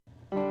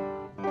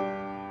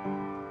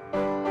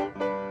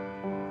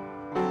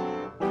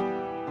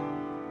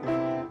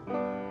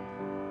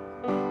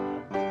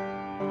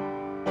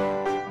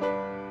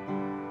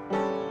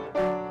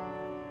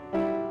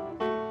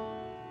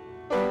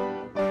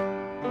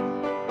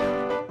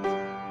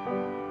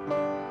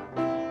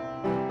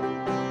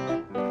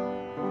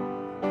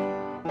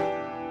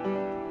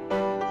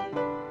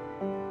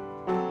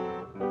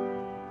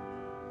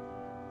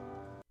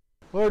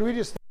Lord,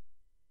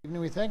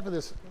 we thank for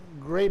this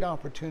great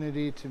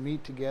opportunity to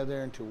meet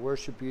together and to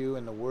worship you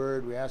in the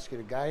Word. We ask you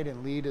to guide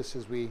and lead us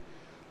as we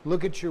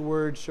look at your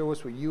Word, show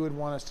us what you would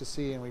want us to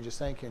see, and we just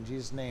thank you in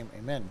Jesus' name.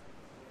 Amen.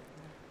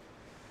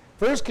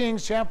 1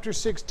 Kings chapter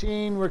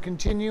 16, we're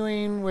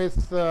continuing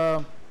with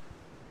the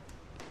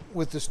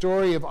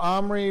story of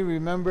Omri.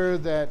 Remember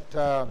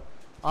that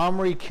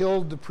Omri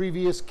killed the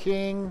previous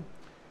king,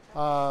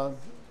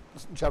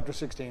 chapter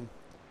 16.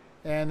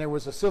 And there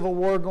was a civil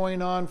war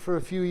going on for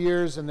a few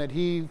years, and that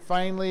he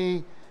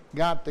finally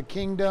got the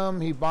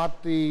kingdom. He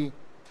bought the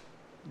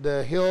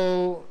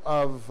hill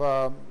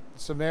of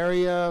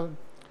Samaria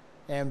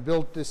and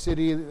built the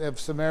city of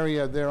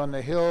Samaria there on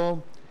the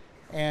hill.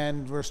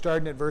 And we're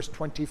starting at verse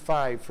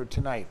 25 for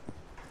tonight.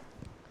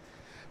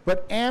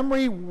 But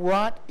Omri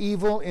wrought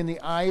evil in the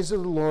eyes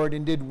of the Lord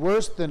and did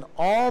worse than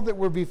all that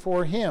were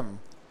before him.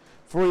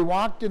 For he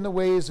walked in the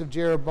ways of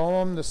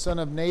Jeroboam the son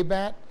of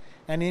Nebat,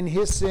 and in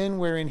his sin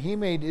wherein he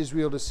made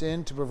Israel to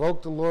sin, to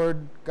provoke the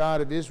Lord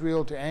God of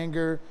Israel to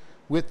anger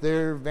with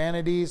their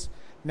vanities.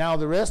 Now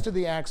the rest of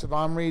the acts of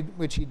Omri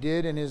which he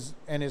did, and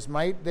his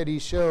might that he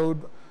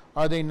showed,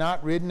 are they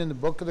not written in the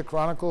book of the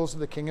Chronicles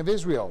of the king of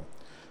Israel?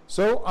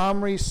 So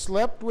Omri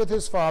slept with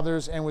his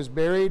fathers and was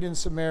buried in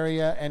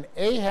Samaria, and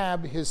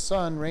Ahab his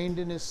son reigned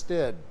in his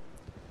stead.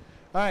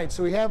 All right,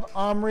 so we have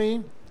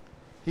Omri.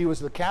 He was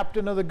the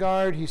captain of the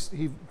guard.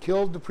 He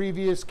killed the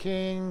previous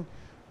king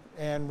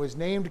and was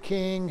named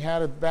king,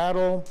 had a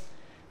battle,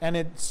 and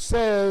it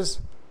says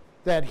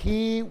that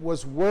he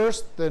was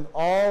worse than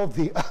all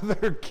the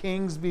other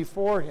kings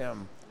before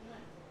him,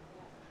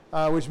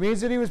 which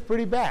means that he was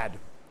pretty bad.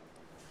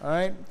 All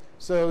right,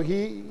 so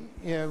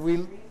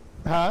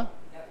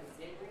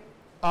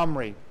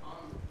Omri.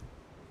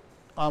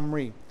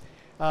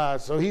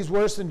 So he's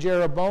worse than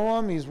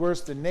Jeroboam. He's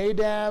worse than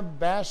Nadab,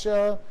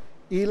 Baasha,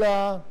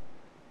 Elah,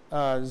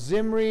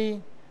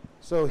 Zimri.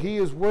 So he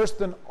is worse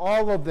than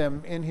all of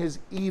them in his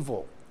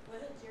evil.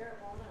 Wasn't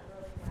Jeroboam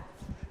really bad?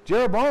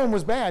 Jeroboam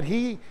was bad.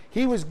 He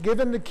was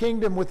given the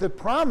kingdom with the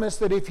promise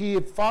that if he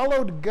had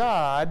followed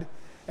God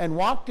and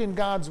walked in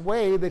God's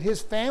way, that his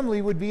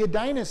family would be a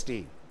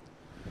dynasty.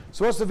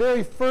 So what's the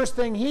very first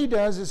thing he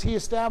does is he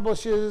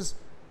establishes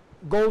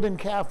golden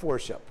calf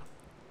worship.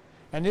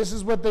 And this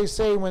is what they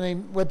say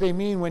what they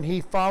mean when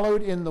he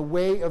followed in the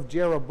way of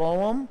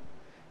Jeroboam,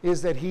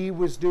 is that he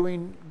was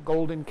doing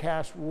golden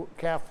calf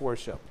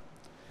worship.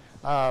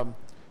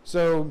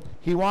 So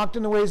he walked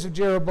in the ways of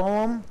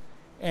Jeroboam,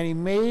 and he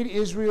made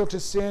Israel to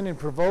sin and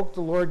provoked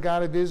the Lord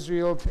God of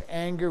Israel to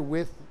anger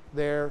with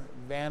their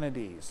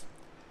vanities.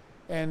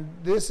 And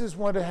this is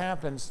what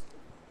happens.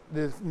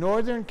 The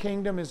northern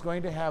kingdom is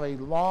going to have a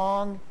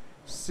long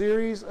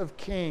series of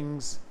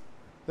kings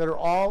that are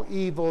all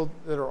evil,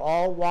 that are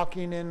all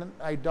walking in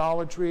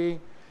idolatry.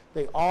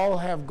 They all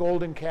have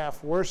golden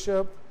calf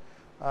worship.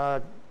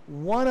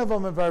 One of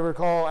them, if I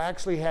recall,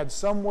 actually had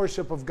some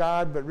worship of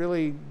God, but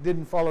really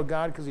didn't follow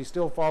God because he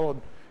still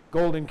followed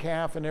golden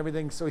calf and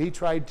everything. So he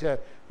tried to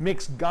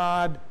mix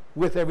God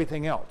with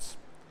everything else.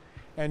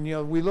 And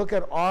we look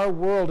at our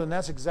world, and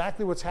that's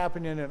exactly what's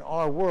happening in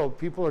our world.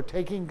 People are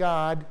taking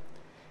God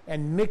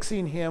and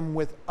mixing him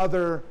with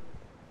other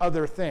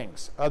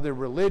things, other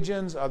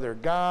religions, other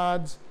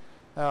gods.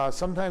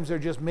 Sometimes they're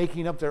just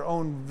making up their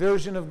own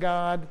version of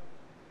God.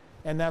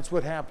 And that's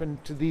what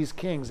happened to these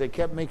kings. They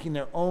kept making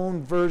their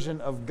own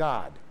version of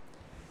God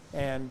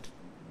and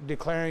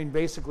declaring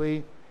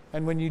basically,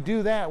 and when you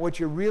do that, what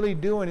you're really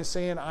doing is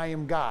saying, I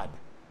am God.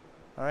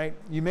 All right?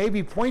 You may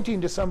be pointing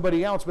to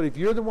somebody else, but if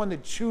you're the one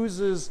that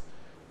chooses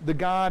the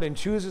God and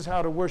chooses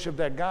how to worship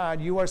that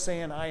God, you are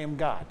saying, I am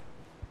God.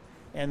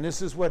 And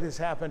this is what has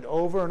happened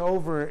over and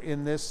over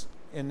in this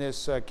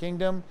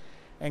kingdom.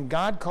 And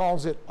God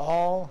calls it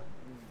all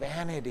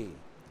vanity.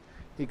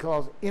 He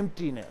calls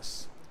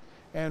emptiness.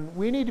 And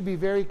we need to be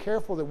very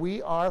careful that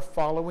we are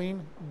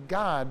following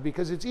God,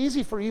 because it's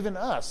easy for even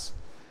us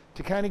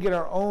to kind of get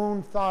our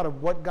own thought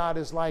of what God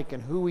is like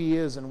and who he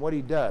is and what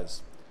he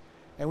does.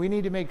 And we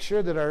need to make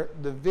sure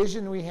that the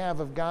vision we have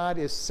of God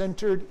is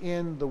centered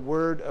in the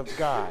Word of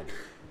God.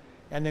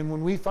 And then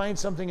when we find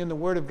something in the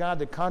Word of God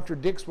that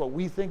contradicts what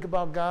we think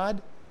about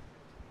God,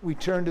 we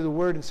turn to the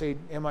Word and say,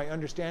 am I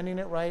understanding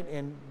it right?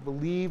 And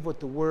believe what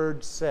the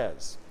Word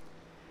says.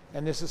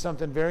 And this is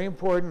something very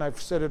important.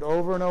 I've said it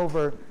over and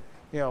over.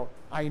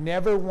 I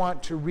never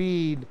want to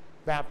read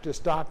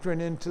Baptist doctrine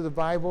into the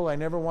Bible. I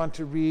never want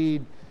to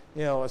read,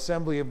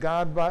 Assembly of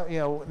God.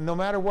 No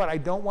matter what, I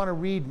don't want to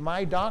read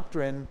my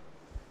doctrine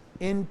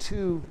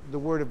into the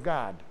Word of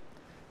God.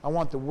 I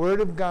want the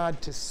Word of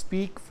God to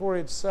speak for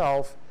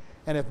itself.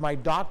 And if my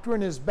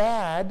doctrine is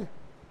bad,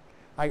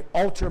 I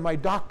alter my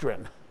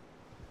doctrine.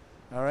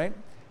 All right?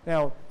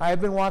 Now, I have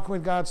been walking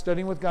with God,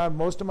 studying with God.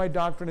 Most of my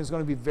doctrine is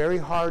going to be very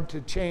hard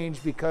to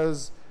change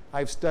because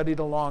I've studied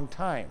a long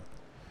time.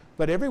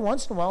 But every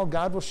once in a while,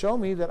 God will show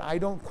me that I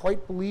don't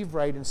quite believe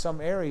right in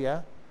some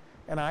area,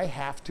 and I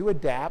have to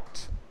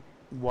adapt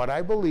what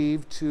I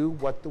believe to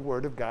what the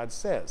Word of God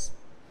says.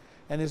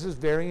 And this is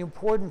very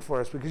important for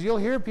us because you'll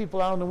hear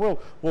people out in the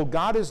world, well,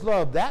 God is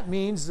love. That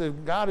means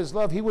that God is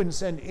love. He wouldn't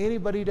send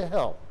anybody to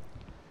hell.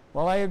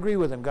 Well, I agree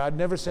with him. God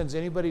never sends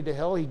anybody to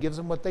hell. He gives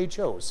them what they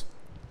chose.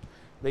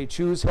 They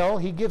choose hell,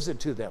 he gives it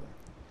to them.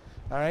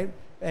 All right?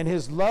 And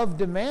his love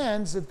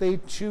demands that they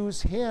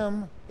choose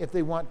him if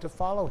they want to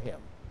follow him.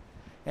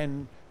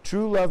 And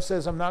true love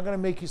says, I'm not going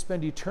to make you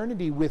spend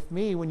eternity with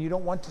me when you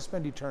don't want to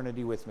spend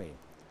eternity with me.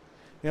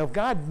 You know, if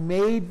God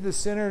made the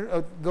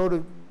sinner go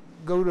to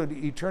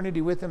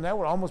eternity with him, that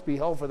would almost be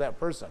hell for that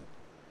person.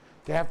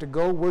 To have to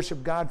go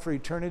worship God for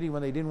eternity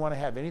when they didn't want to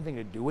have anything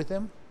to do with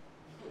him,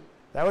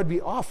 that would be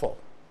awful.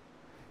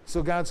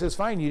 So God says,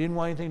 fine, you didn't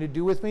want anything to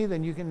do with me,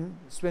 then you can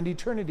spend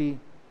eternity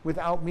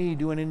without me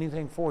doing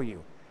anything for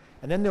you.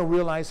 And then they'll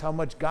realize how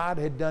much God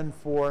had done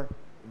for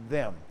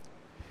them.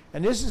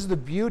 And this is the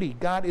beauty.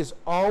 God is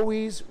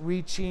always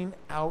reaching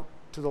out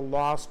to the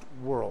lost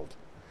world.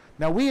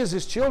 Now we as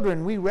his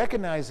children, we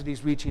recognize that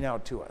he's reaching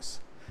out to us.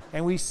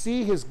 And we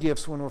see his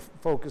gifts when we're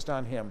focused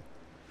on him.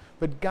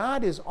 But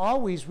God is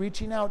always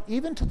reaching out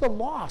even to the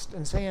lost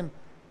and saying,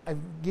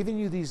 I've given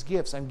you these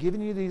gifts. I'm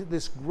giving you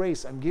this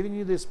grace. I'm giving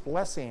you this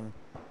blessing.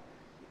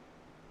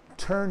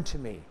 Turn to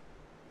me.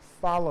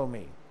 Follow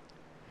me.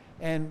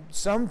 And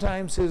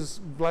sometimes his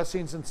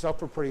blessings and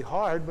stuff are pretty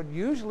hard, but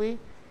usually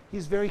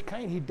he's very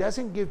kind. He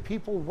doesn't give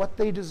people what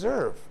they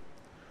deserve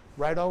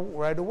right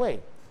away.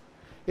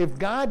 If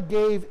God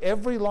gave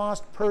every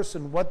lost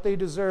person what they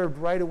deserved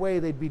right away,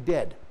 they'd be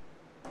dead.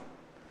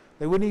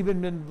 They wouldn't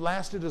even been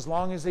lasted as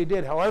long as they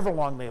did, however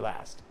long they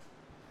last.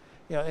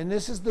 You know, and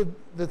this is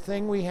the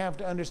thing we have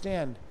to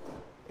understand.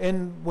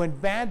 And when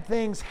bad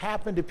things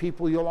happen to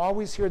people, you'll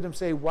always hear them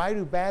say, why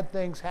do bad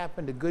things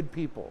happen to good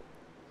people?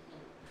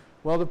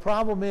 Well, the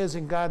problem is,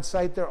 in God's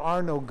sight, there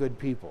are no good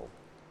people.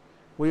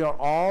 We are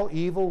all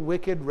evil,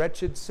 wicked,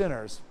 wretched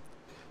sinners.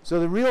 So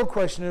the real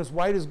question is,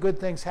 why does good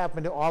things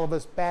happen to all of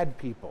us bad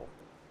people?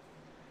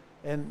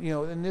 And, you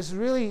know, and this is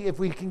really, if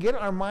we can get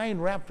our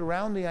mind wrapped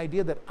around the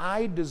idea that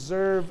I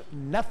deserve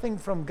nothing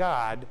from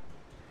God,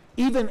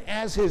 even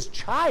as his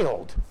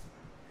child,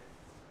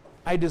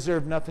 I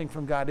deserve nothing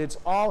from God. It's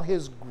all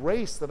his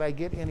grace that I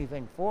get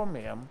anything from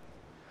him.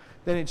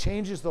 Then it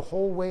changes the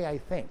whole way I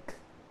think.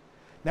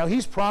 Now,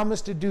 he's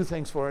promised to do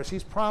things for us.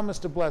 He's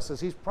promised to bless us.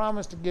 He's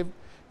promised to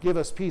give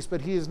us peace.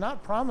 But he has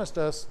not promised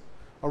us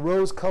a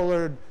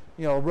rose-colored,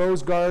 you know,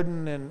 rose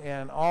garden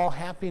and all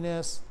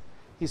happiness.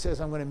 He says,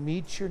 I'm going to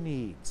meet your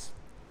needs.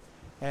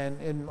 And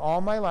in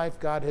all my life,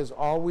 God has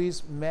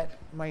always met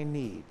my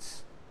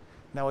needs.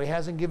 Now, he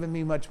hasn't given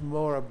me much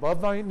more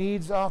above my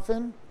needs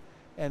often.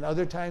 And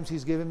other times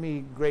he's given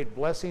me great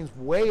blessings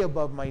way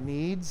above my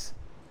needs.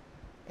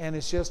 And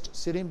it's just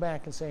sitting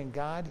back and saying,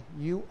 God,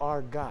 you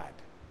are God.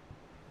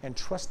 And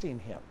trusting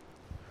him.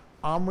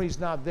 Omri's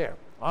not there.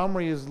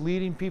 Omri is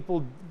leading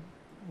people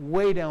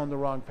way down the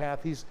wrong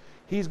path.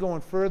 He's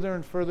going further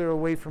and further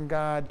away from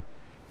God.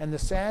 And the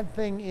sad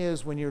thing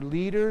is, when your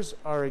leaders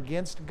are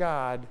against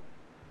God,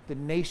 the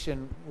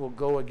nation will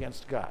go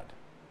against God.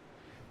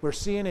 We're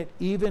seeing it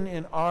even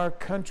in our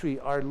country.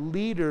 Our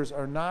leaders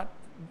are not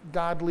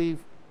godly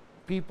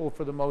people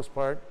for the most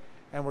part,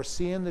 and we're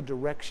seeing the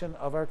direction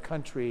of our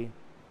country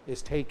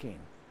is taking.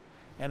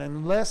 And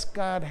unless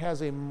God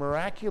has a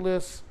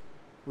miraculous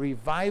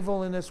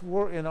revival in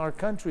in our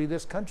country,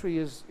 this country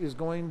is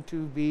going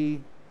to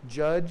be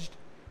judged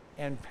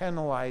and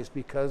penalized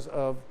because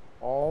of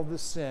all the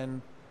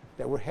sin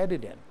that we're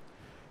headed in.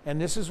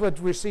 And this is what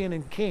we're seeing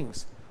in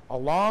Kings. A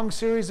long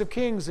series of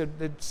kings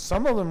that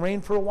some of them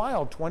reign for a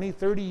while, 20,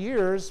 30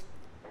 years,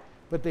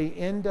 but they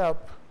end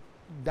up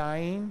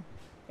dying.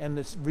 And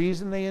the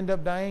reason they end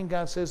up dying,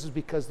 God says, is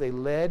because they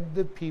led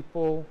the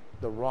people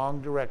the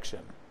wrong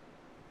direction.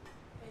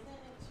 Isn't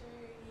it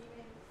true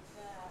even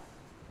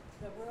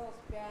the world's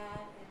bad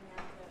and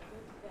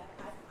that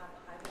I'm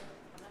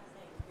not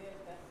saying good,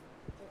 but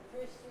the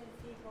Christian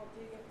people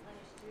do get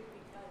punished too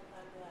because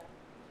of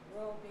the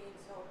world being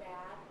so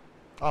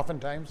bad?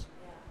 Oftentimes.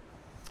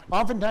 Yeah.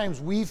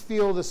 Oftentimes we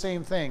feel the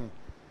same thing.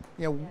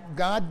 You know,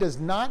 God does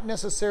not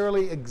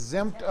necessarily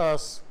exempt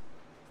us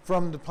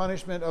from the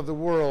punishment of the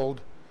world,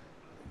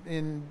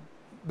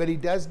 but he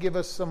does give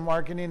us some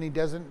marketing. He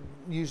doesn't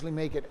usually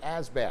make it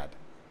as bad.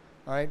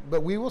 All right,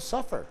 but we will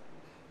suffer.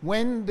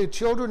 When the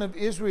children of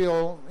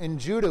Israel and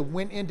Judah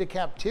went into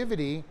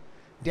captivity,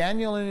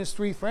 Daniel and his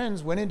 3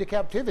 friends went into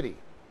captivity.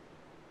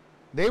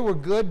 They were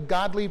good,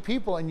 godly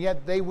people, and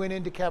yet they went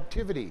into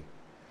captivity.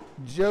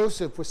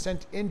 Joseph was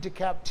sent into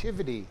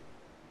captivity,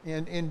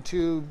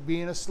 into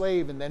being a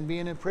slave and then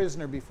being a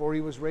prisoner before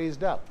he was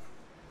raised up.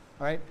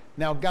 All right.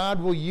 Now God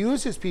will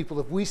use his people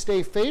if we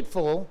stay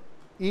faithful,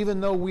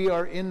 even though we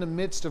are in the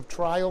midst of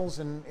trials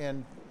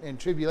and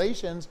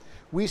tribulations.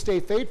 We stay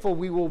faithful,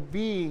 we will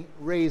be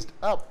raised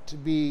up to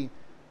be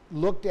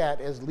looked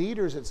at as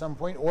leaders at some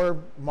point, or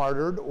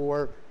martyred,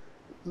 or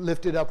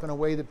lifted up in a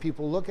way that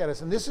people look at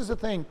us. And this is the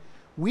thing.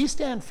 We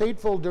stand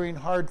faithful during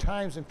hard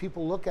times, and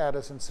people look at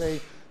us and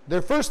say,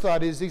 their first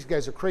thought is, these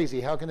guys are crazy.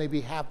 How can they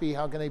be happy?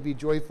 How can they be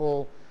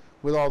joyful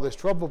with all this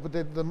trouble.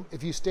 But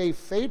if you stay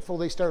faithful,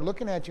 they start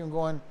looking at you and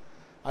going,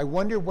 I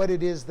wonder what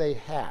it is they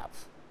have.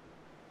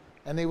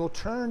 And they will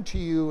turn to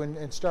you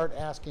and start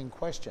asking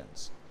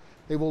questions.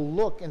 They will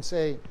look and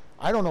say,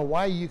 I don't know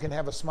why you can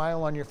have a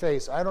smile on your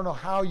face. I don't know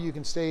how you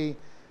can stay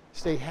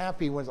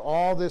happy with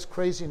all this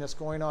craziness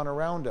going on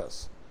around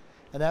us.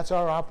 And that's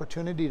our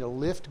opportunity to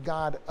lift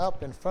God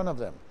up in front of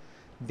them.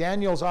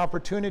 Daniel's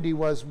opportunity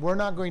was, we're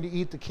not going to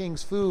eat the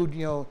king's food,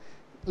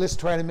 let's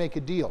try to make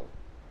a deal.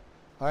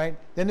 All right?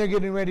 Then they're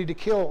getting ready to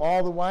kill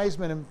all the wise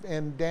men,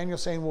 and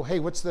Daniel's saying, well, hey,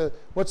 what's the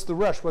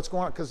rush? What's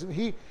going on? Because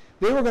they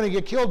were going to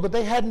get killed, but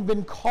they hadn't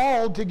been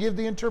called to give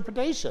the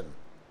interpretation.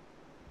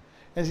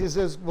 And he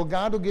says, well,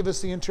 God will give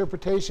us the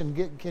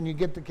interpretation. Can you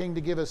get the king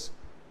to give us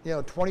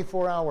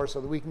 24 hours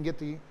so that we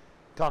can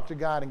talk to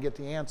God and get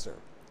the answer?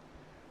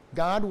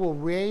 God will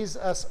raise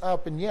us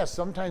up, and yes,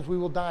 sometimes we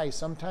will die,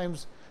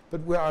 but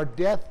where our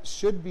death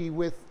should be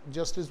with,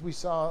 just as we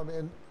saw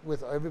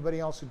with everybody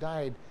else who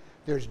died,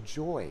 there's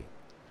joy,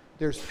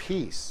 there's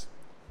peace.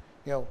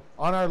 On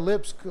our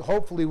lips,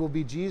 hopefully, will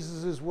be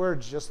Jesus'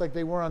 words, just like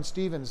they were on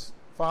Stephen's,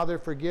 Father,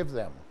 forgive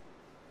them.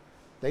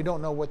 They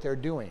don't know what they're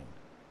doing.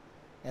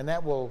 And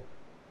that will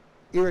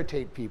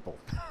irritate people.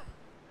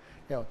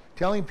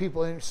 Telling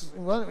people,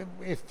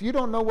 if you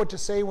don't know what to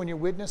say when you're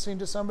witnessing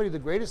to somebody, the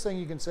greatest thing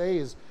you can say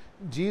is,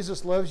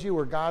 Jesus loves you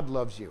or God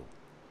loves you.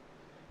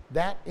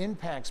 That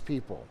impacts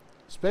people,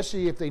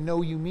 especially if they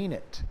know you mean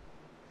it.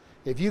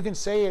 If you can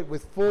say it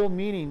with full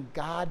meaning,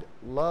 God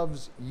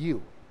loves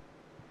you.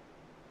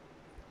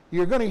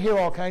 You're going to hear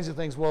all kinds of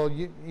things. Well,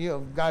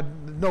 God,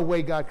 no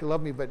way God could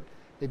love me. But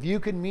if you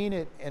can mean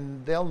it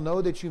and they'll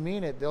know that you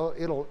mean it,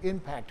 it'll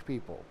impact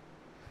people.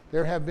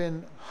 There have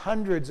been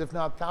hundreds, if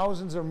not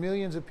thousands or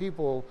millions of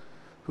people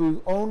whose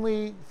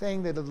only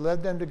thing that has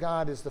led them to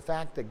God is the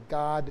fact that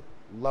God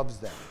loves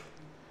them.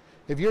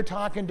 If you're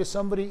talking to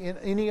somebody in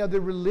any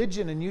other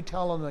religion and you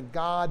tell them that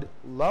God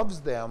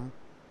loves them,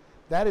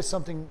 that is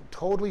something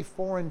totally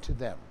foreign to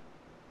them.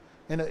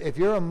 And if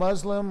you're a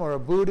Muslim or a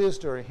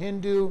Buddhist or a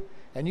Hindu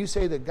and you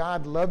say that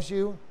God loves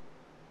you,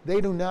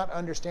 they do not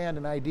understand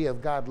an idea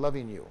of God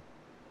loving you.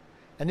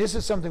 And this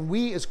is something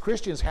we as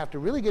Christians have to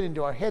really get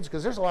into our heads,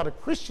 because there's a lot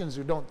of Christians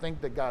who don't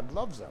think that God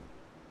loves them.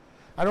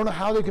 I don't know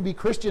how they can be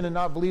Christian and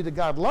not believe that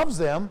God loves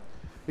them,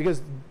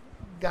 because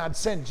God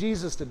sent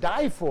Jesus to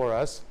die for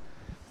us.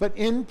 But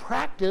in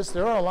practice,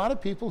 there are a lot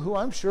of people who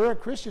I'm sure are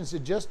Christians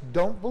that just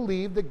don't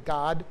believe that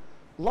God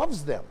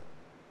loves them.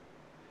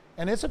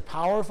 And it's a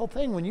powerful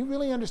thing when you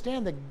really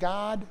understand that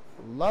God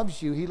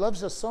loves you. He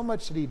loves us so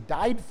much that he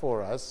died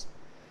for us.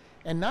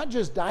 And not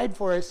just died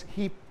for us,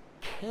 he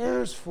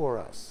cares for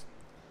us.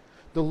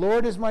 The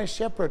Lord is my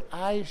shepherd,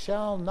 I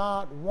shall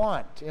not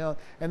want.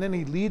 And then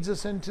he leads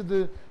us into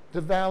the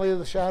valley of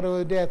the shadow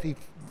of death. He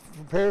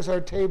prepares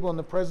our table in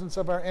the presence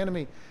of our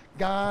enemy.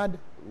 God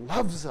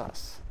loves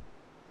us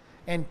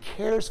and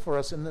cares for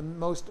us in the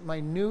most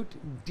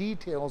minute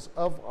details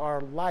of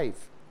our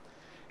life.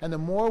 And the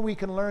more we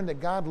can learn that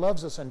God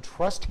loves us and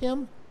trust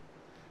him,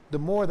 the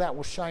more that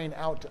will shine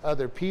out to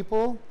other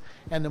people,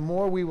 and the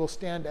more we will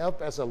stand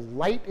up as a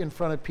light in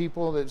front of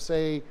people that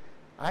say,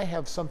 I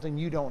have something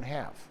you don't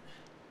have.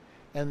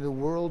 And the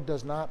world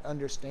does not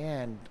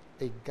understand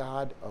a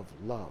God of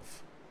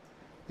love.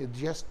 They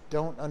just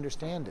don't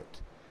understand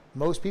it.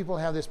 Most people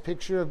have this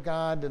picture of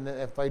God, and that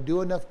if I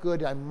do enough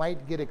good, I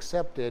might get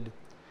accepted.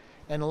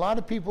 And a lot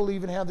of people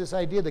even have this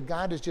idea that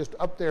God is just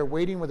up there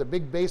waiting with a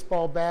big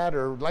baseball bat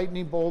or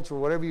lightning bolts or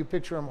whatever you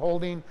picture him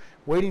holding,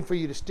 waiting for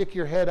you to stick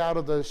your head out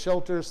of the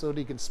shelter so that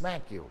he can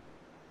smack you.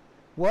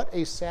 What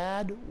a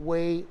sad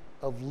way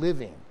of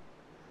living.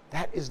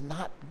 That is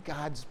not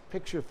God's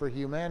picture for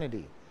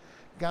humanity.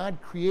 God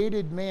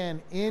created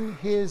man in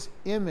his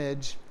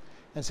image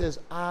and says,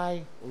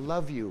 I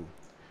love you.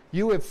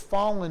 You have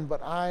fallen,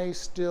 but I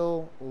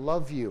still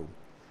love you.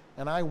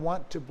 And I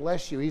want to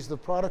bless you. He's the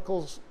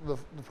prodigal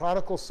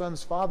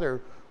son's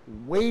father,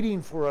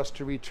 waiting for us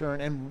to return,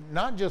 and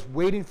not just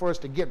waiting for us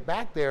to get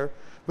back there,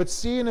 but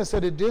seeing us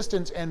at a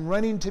distance and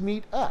running to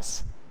meet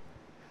us.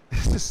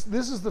 This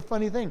is the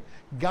funny thing.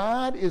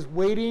 God is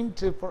waiting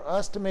for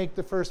us to make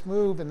the first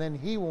move, and then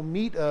he will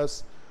meet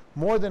us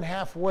more than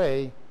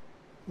halfway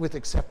with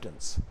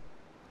acceptance.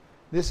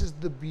 This is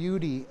the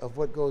beauty of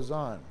what goes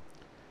on.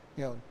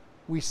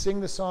 We sing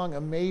the song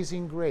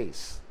Amazing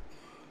Grace.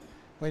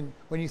 When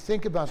you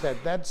think about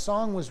that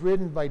song was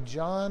written by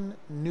John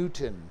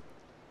Newton.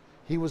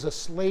 He was a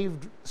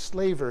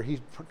slaver. He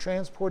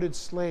transported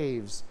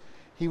slaves.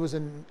 He was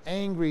an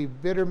angry,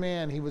 bitter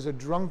man. He was a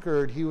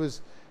drunkard. He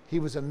was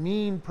a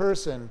mean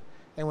person.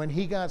 And when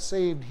he got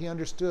saved, he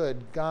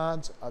understood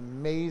God's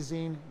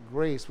amazing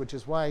grace, which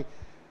is why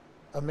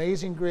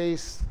Amazing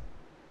Grace,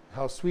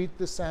 how sweet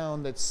the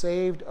sound that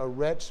saved a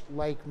wretch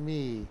like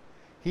me.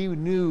 He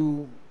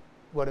knew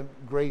what a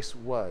grace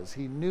was.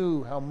 He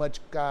knew how much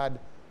God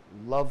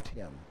loved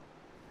him.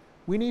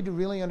 We need to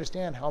really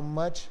understand how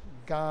much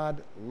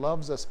God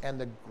loves us and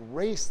the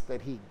grace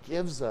that he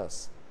gives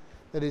us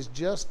that is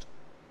just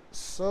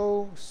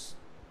so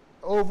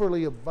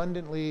overly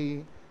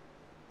abundantly,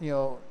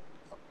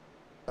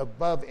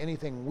 above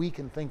anything we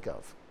can think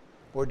of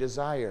or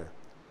desire.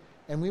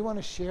 And we want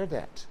to share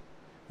that.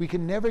 We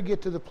can never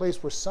get to the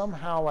place where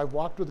somehow I've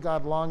walked with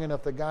God long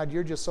enough that, God,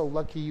 you're just so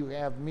lucky you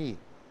have me.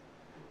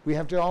 We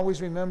have to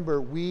always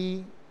remember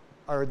we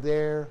are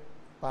there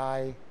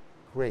by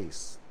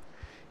grace.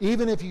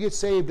 Even if you get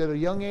saved at a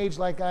young age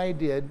like I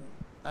did,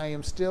 I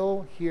am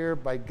still here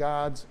by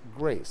God's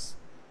grace.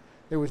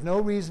 There was no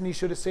reason he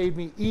should have saved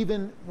me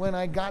even when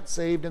I got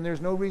saved, and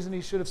there's no reason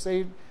he should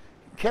have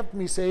kept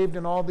me saved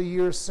in all the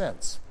years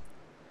since.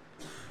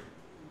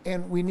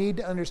 And we need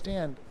to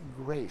understand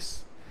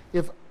grace.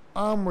 If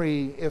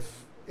Omri,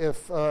 if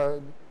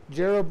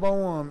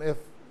Jeroboam, if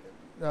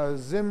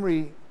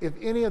Zimri, if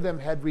any of them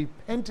had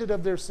repented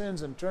of their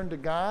sins and turned to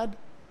God,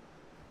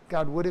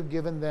 God would have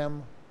given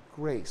them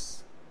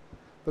grace.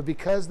 But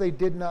because they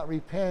did not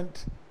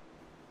repent,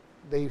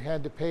 they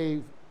had to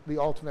pay the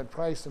ultimate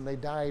price, and they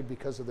died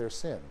because of their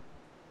sin.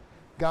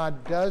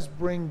 God does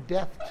bring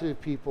death to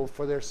people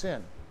for their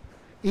sin.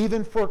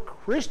 Even for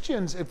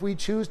Christians, if we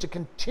choose to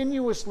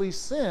continuously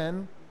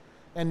sin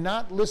and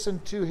not listen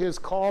to his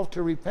call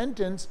to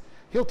repentance,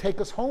 he'll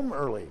take us home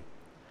early,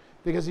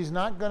 because he's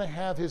not going to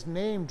have his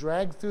name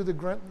dragged through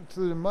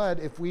the mud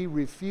if we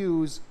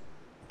refuse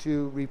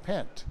to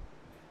repent.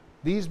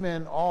 These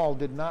men all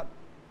did not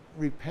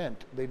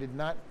repent. They did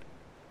not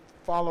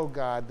follow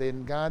God.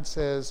 Then God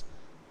says,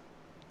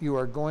 you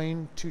are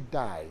going to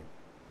die.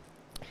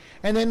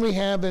 And then we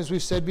have, as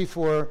we've said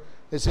before,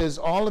 it says,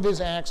 all of his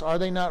acts, are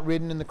they not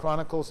written in the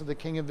Chronicles of the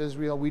King of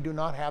Israel? We do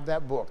not have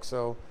that book,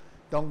 so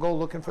don't go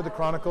looking for the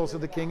Chronicles of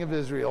the King of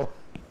Israel.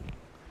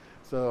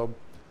 So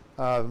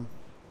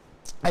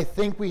I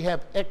think we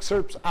have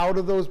excerpts out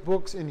of those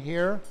books in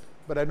here,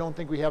 but I don't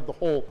think we have the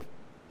whole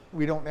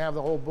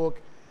book.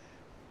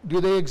 Do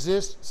they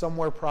exist?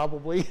 Somewhere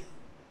probably,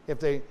 if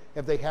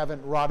they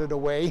haven't rotted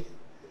away.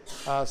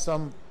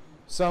 Some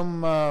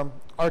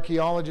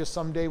archaeologists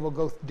someday will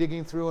go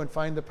digging through and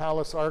find the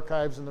palace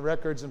archives and the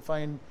records and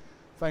find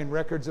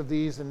records of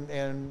these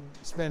and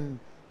spend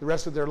the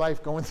rest of their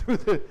life going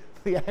through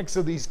the acts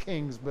of these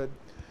kings. But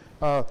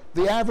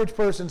the average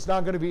person's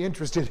not going to be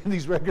interested in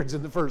these records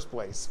in the first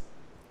place.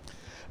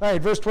 All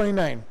right, verse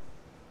 29.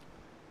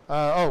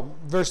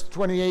 Verse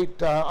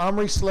 28,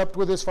 Omri slept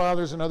with his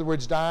fathers, in other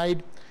words,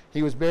 died.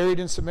 He was buried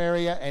in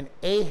Samaria, and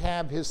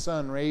Ahab, his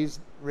son, was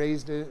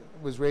raised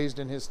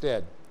in his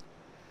stead.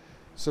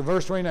 So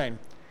verse 29.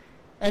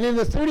 And in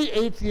the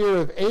 38th year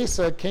of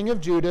Asa, king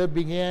of Judah,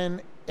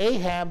 began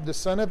Ahab, the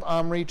son of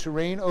Omri, to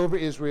reign over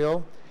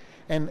Israel.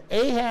 And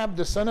Ahab,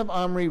 the son of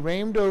Omri,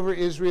 reigned over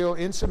Israel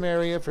in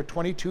Samaria for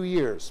 22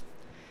 years.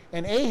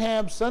 And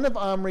Ahab, son of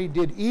Omri,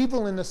 did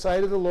evil in the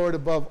sight of the Lord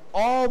above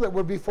all that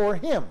were before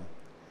him.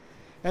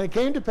 And it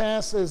came to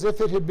pass, as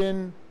if it had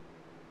been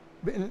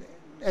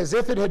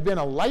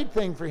a light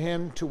thing for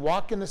him to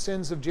walk in the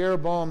sins of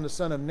Jeroboam, the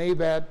son of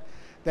Nebat,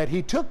 that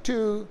he took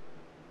to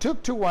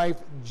wife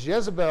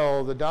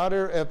Jezebel, the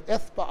daughter of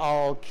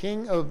Ethbaal,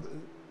 king of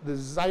the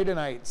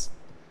Zidonians,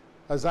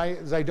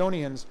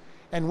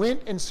 and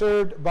went and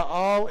served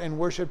Baal and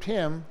worshipped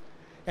him.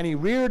 And he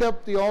reared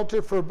up the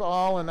altar for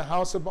Baal in the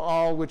house of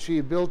Baal, which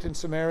he built in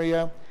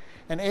Samaria.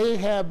 And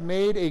Ahab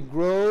made a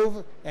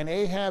grove, and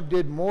Ahab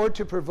did more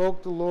to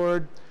provoke the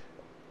Lord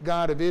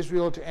God of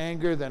Israel to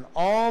anger than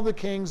all the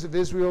kings of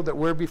Israel that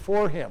were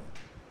before him.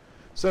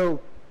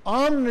 So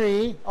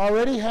Omri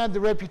already had the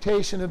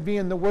reputation of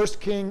being the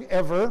worst king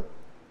ever,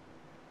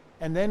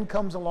 and then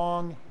comes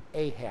along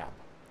Ahab.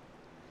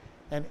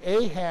 And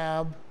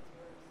Ahab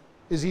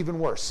is even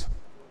worse.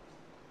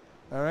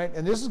 All right,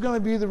 and this is going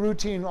to be the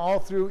routine all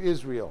through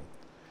Israel.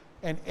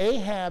 And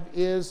Ahab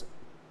is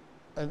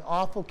an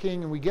awful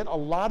king, and we get a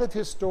lot of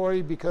his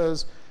story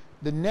because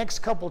the next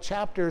couple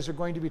chapters are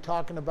going to be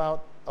talking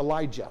about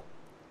Elijah.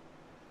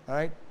 All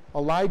right,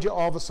 Elijah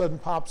all of a sudden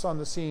pops on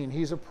the scene.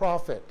 He's a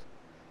prophet,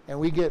 and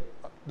we get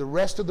the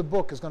rest of the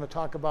book is going to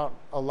talk about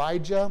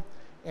Elijah,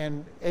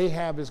 and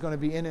Ahab is going to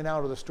be in and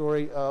out of the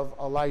story of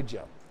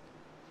Elijah.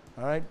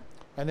 All right.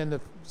 And then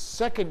the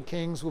second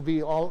Kings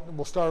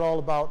will start all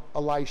about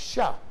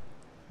Elisha.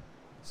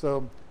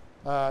 So,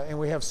 and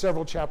we have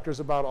several chapters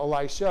about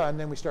Elisha, and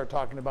then we start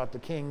talking about the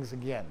kings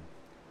again.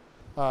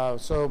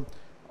 So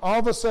all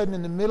of a sudden,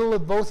 in the middle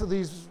of both of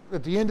these,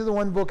 at the end of the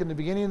one book and the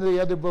beginning of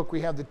the other book,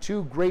 we have the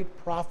two great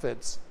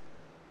prophets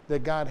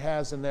that God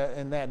has in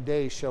that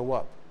day show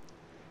up.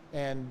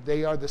 And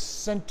they are the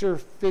center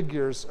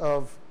figures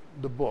of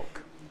the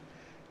book.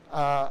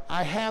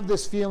 I have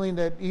this feeling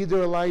that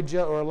either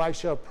Elijah or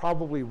Elisha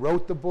probably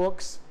wrote the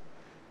books,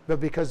 but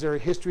because they're a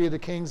history of the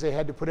kings, they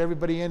had to put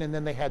everybody in, and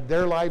then they had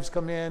their lives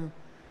come in,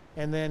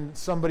 and then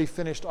somebody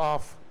finished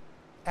off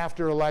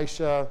after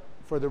Elisha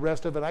for the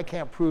rest of it. I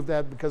can't prove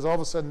that because all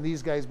of a sudden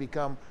these guys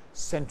become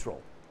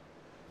central.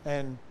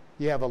 And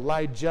you have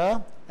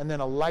Elijah, and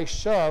then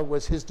Elisha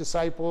was his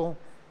disciple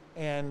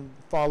and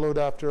followed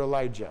after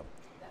Elijah.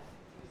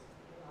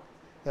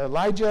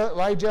 Elijah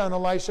and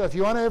Elisha, if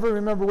you want to ever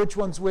remember which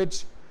one's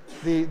which,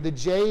 the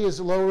J is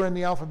lower in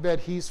the alphabet,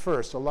 he's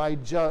first.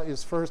 Elijah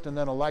is first, and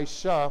then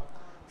Elisha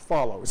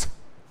follows.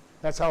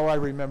 That's how I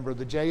remember,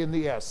 the J and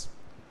the S.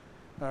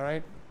 All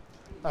right?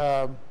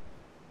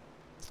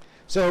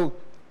 So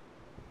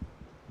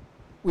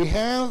we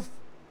have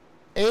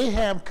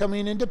Ahab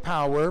coming into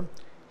power.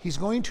 He's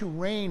going to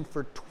reign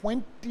for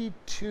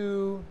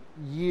 22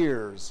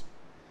 years,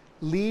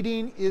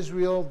 leading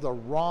Israel the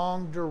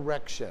wrong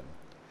direction.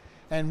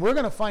 And we're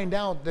going to find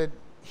out that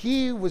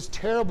he was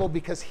terrible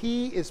because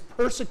he is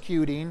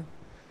persecuting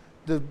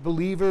the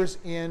believers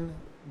in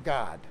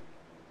God.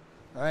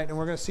 All right, and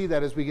we're going to see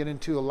that as we get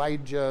into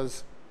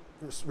Elijah's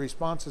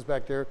responses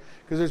back there,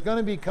 because there's going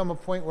to become a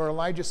point where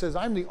Elijah says,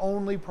 I'm the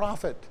only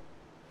prophet.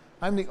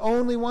 I'm the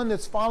only one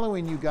that's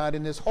following you, God,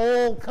 in this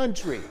whole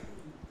country.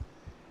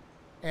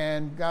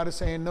 And God is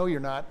saying, no, you're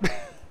not.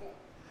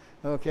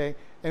 Okay,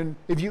 and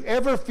if you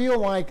ever feel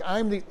like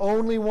I'm the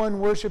only one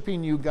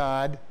worshiping you,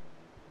 God,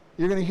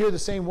 you're going to hear the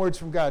same words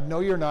from God. No,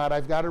 you're not.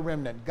 I've got a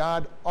remnant.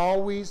 God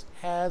always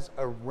has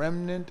a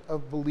remnant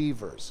of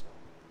believers.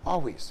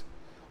 Always.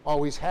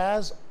 Always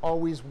has,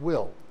 always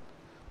will.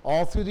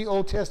 All through the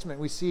Old Testament,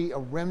 we see a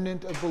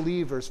remnant of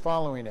believers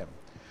following him.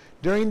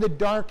 During the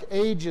Dark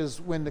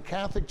Ages, when the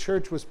Catholic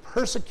Church was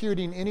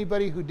persecuting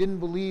anybody who didn't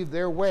believe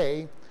their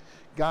way,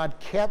 God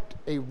kept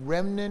a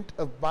remnant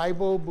of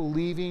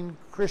Bible-believing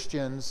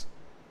Christians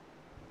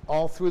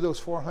all through those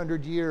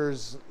 400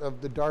 years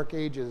of the Dark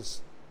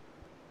Ages,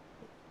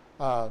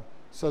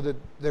 so that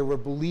there were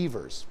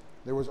believers.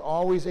 There was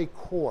always a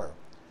core.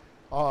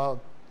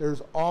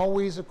 There's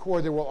always a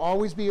core. There will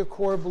always be a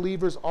core of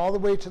believers all the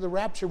way to the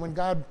rapture when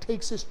God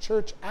takes his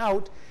church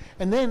out.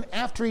 And then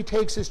after he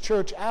takes his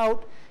church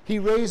out, he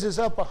raises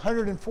up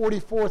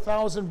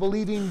 144,000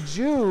 believing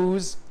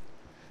Jews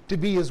to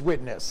be his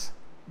witness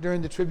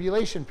during the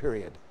tribulation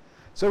period.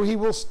 So he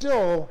will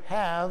still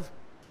have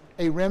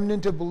a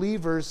remnant of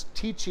believers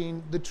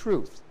teaching the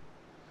truth.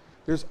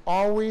 There's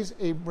always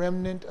a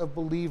remnant of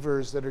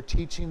believers that are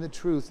teaching the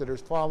truth, that are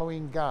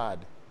following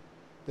God,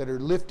 that are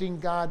lifting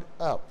God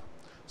up.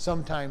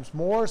 Sometimes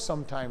more,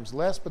 sometimes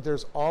less, but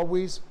there's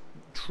always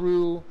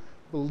true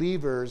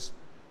believers,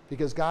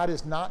 because God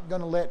is not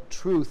going to let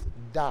truth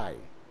die.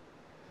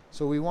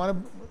 So we want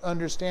to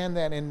understand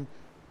that. And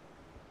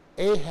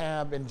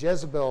Ahab and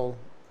Jezebel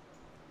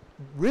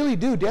really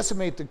do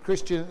decimate the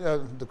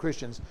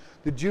Christians,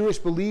 the Jewish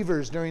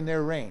believers during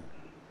their reign.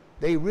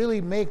 They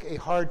really make a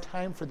hard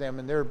time for them,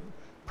 and they're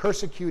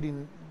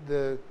persecuting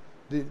the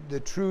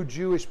true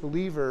Jewish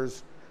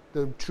believers,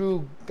 the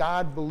true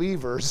God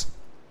believers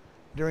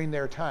during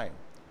their time.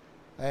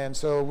 And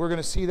so we're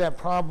going to see that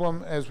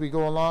problem as we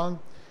go along.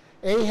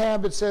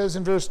 Ahab, it says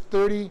in verse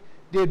 30,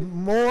 did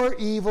more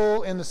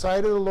evil in the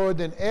sight of the Lord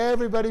than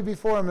everybody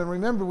before him. And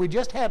remember, we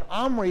just had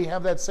Omri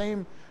have that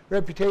same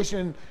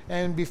reputation,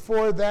 and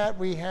before that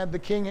we had the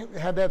king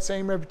had that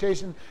same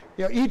reputation.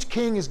 You know, each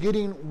king is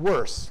getting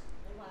worse.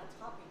 They want to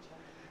top each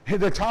other.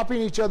 They're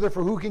topping each other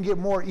for who can get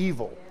more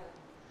evil. Yeah.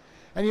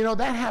 And you know,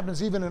 that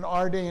happens even in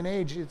our day and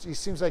age. It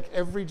seems like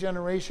every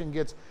generation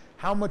gets,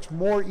 how much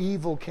more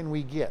evil can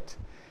we get?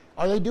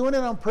 Are they doing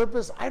it on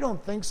purpose? I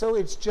don't think so.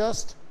 It's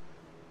just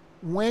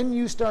when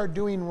you start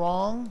doing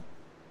wrong,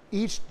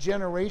 each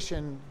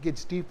generation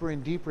gets deeper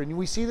and deeper. And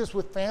we see this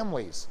with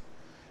families.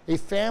 A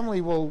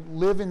family will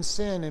live in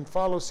sin and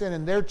follow sin,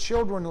 and their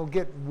children will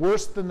get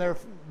worse than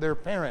their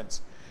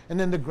parents. And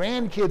then the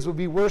grandkids will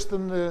be worse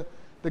than the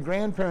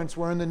grandparents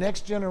were, and the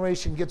next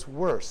generation gets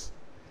worse.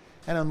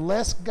 And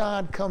unless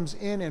God comes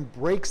in and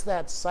breaks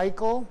that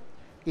cycle,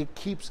 it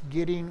keeps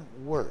getting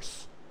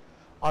worse.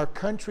 Our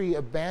country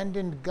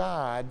abandoned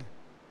God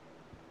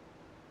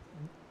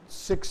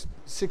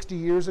 60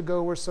 years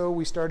ago or so.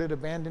 We started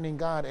abandoning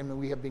God, and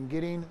we have been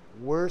getting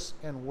worse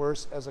and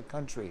worse as a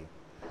country.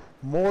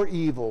 More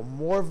evil,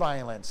 more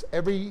violence.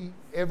 Every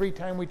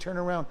time we turn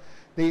around,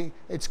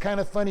 it's kind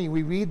of funny.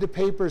 We read the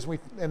papers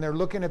and they're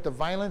looking at the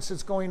violence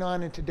that's going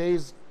on in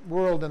today's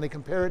world, and they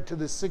compare it to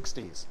the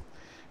 60s.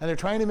 And they're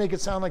trying to make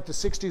it sound like the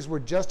 60s were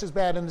just as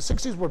bad. And the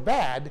 60s were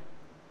bad,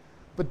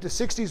 but the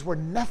 60s were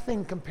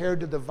nothing compared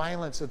to the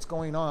violence that's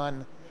going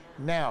on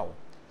now.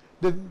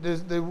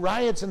 The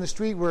riots in the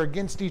street were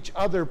against each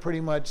other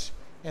pretty much,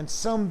 and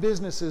some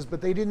businesses,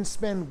 but they didn't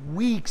spend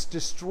weeks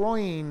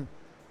destroying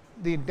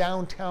the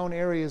downtown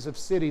areas of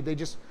city.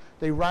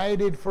 They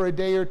rioted for a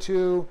day or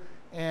two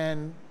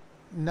and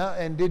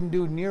didn't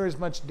do near as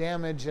much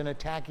damage and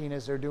attacking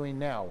as they're doing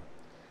now.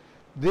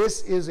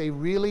 This is a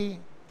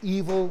really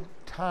evil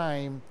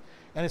time,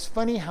 and it's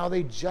funny how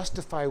they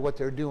justify what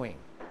they're doing.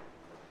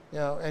 You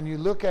know, and you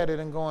look at it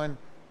and going,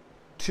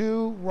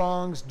 two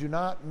wrongs do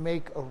not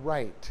make a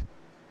right.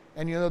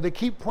 And you know, they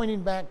keep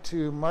pointing back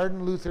to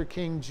Martin Luther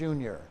King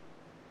Jr.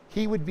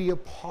 He would be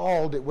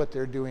appalled at what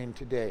they're doing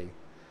today.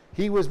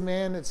 He was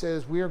man that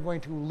says, we are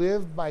going to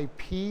live by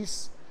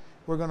peace.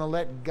 We're going to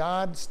let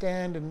God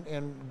stand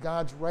in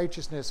God's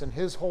righteousness. And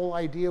his whole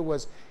idea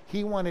was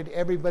he wanted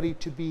everybody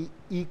to be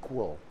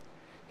equal.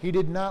 He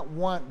did not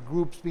want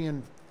groups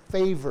being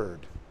favored.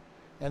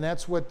 And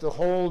that's what the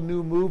whole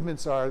new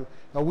movements are.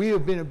 Now, we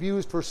have been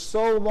abused for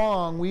so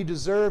long, we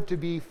deserve to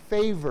be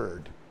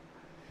favored.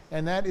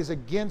 And that is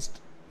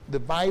against the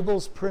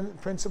Bible's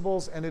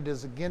principles, and it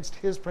is against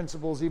his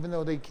principles. Even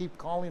though they keep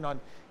calling on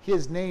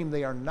his name,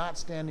 they are not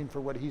standing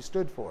for what he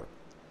stood for.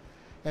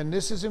 And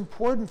this is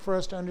important for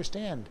us to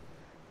understand.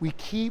 We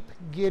keep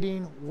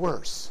getting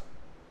worse.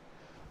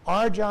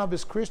 Our job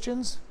as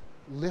Christians,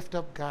 lift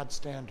up God's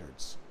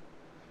standards.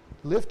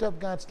 Lift up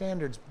God's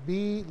standards.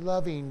 Be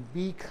loving,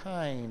 be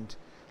kind.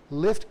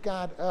 Lift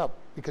God up.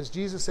 Because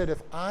Jesus said,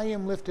 if I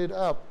am lifted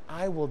up,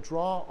 I will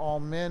draw all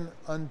men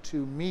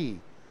unto me.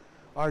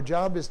 Our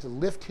job is to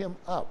lift him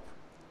up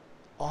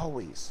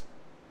always.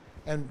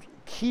 And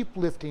keep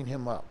lifting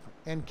him up.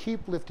 And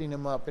keep lifting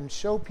him up. And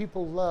show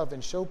people love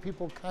and show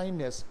people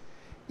kindness.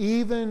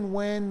 Even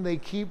when they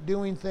keep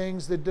doing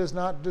things that does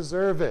not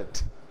deserve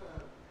it.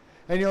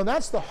 And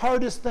that's the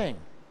hardest thing.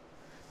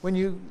 When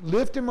you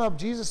lift him up,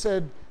 Jesus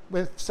said,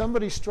 if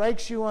somebody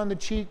strikes you on the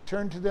cheek,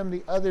 turn to them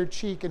the other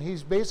cheek. And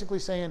he's basically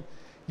saying,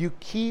 you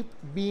keep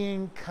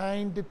being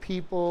kind to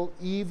people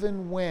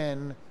even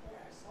when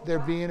they're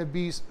being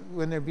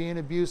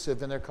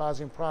abusive and they're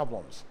causing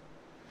problems.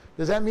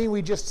 Does that mean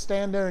we just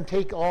stand there and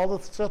take all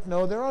the stuff?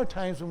 No, there are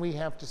times when we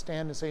have to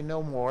stand and say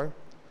no more.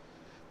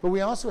 But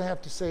we also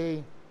have to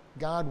say,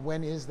 God,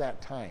 when is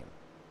that time?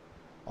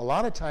 A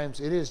lot of times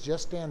it is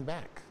just stand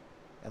back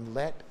and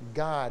let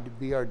God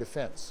be our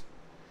defense.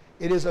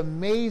 It is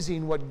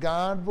amazing what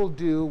God will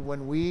do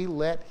when we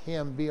let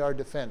him be our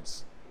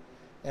defense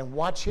and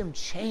watch him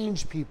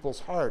change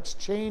people's hearts,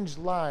 change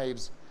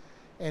lives,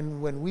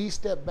 and when we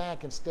step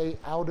back and stay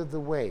out of the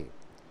way.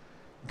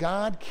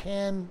 God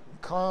can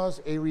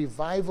cause a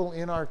revival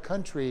in our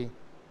country.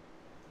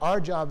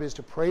 Our job is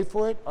to pray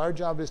for it. Our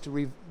job is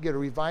to get a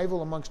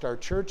revival amongst our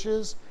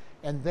churches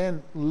and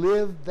then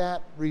live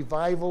that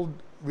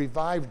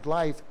revived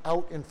life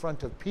out in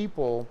front of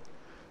people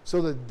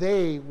so that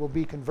they will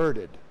be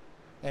converted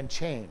and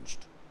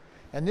changed.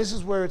 And this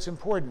is where it's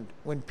important.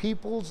 When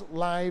people's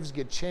lives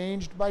get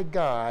changed by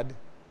God,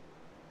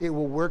 it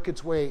will work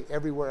its way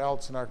everywhere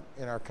else in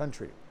our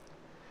country.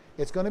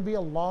 It's going to be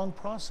a long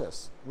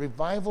process.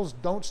 Revivals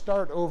don't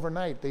start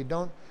overnight.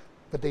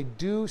 But they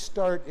do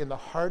start in the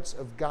hearts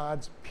of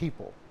God's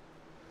people.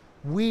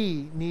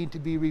 We need to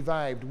be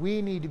revived.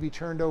 We need to be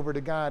turned over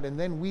to God. And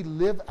then we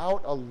live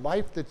out a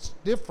life that's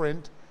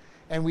different,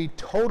 and we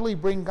totally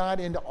bring God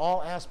into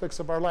all aspects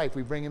of our life.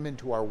 We bring him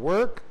into our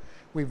work.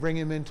 We bring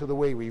him into the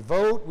way we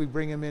vote. We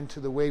bring him into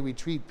the way we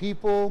treat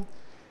people.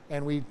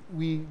 And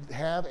we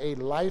have a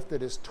life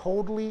that is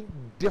totally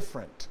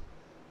different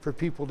for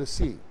people to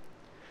see.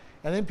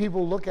 And then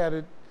people look at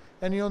it,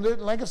 and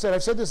like I said,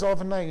 I've said this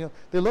often night,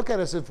 they look at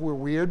us if we're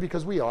weird,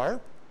 because we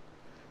are.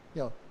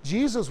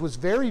 Jesus was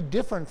very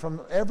different from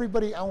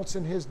everybody else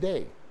in his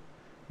day.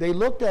 They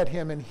looked at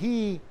him and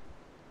he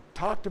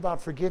talked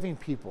about forgiving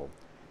people.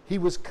 He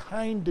was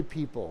kind to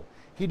people.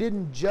 He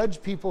didn't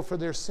judge people for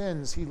their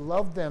sins. He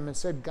loved them and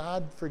said,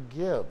 God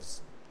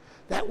forgives.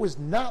 That was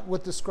not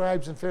what the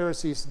scribes and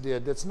Pharisees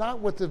did. That's not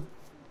what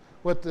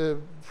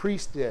the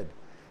priests did.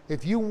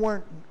 If you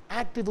weren't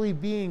actively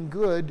being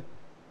good,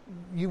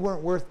 you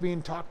weren't worth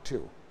being talked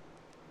to.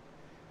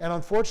 And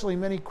unfortunately,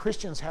 many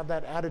Christians have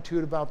that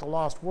attitude about the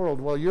lost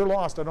world. Well, you're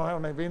lost. I don't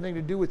have anything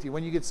to do with you.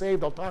 When you get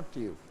saved, I'll talk to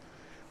you.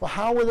 Well,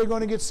 how are they going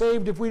to get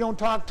saved if we don't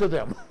talk to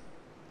them?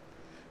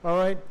 All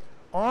right?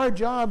 Our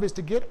job is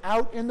to get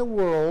out in the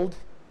world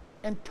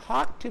and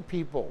talk to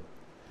people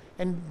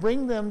and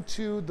bring them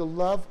to the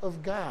love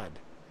of God.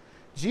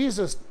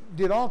 Jesus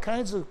did all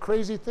kinds of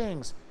crazy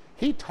things.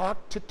 He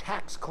talked to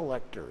tax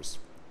collectors.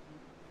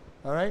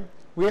 All right?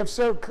 We have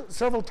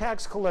several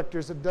tax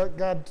collectors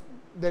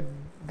that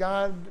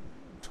God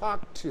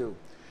talked to.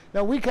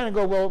 Now we kind of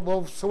go,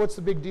 well, so what's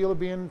the big deal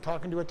of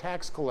talking to a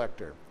tax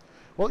collector?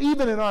 Well,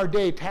 even in our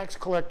day, tax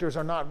collectors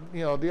are not, the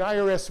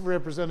IRS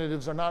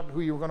representatives are not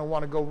who you're going to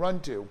want to go run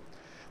to.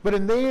 But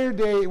in their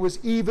day, it was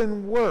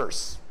even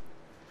worse.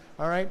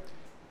 All right?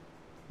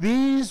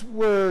 These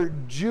were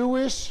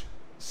Jewish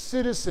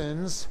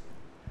citizens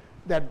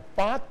that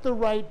bought the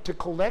right to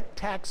collect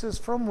taxes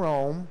from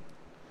Rome.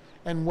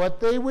 And what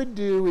they would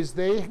do is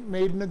they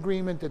made an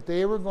agreement that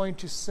they were going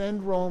to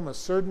send Rome a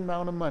certain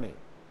amount of money.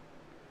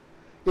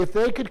 If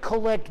they could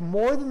collect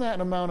more than that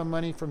amount of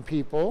money from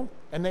people,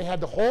 and they had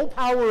the whole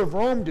power of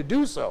Rome to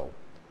do so,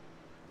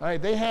 all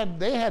right, they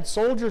had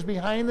soldiers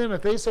behind them.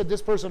 If they said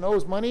this person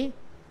owes money,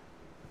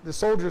 the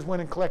soldiers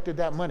went and collected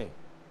that money.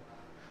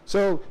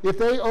 So if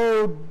they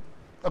owed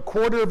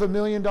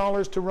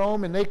 $250,000 to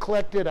Rome and they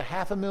collected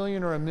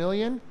 $500,000 or $1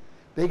 million,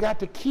 they got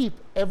to keep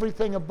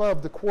everything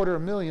above the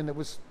 $250,000 that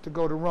was to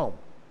go to Rome,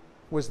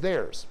 was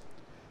theirs.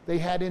 They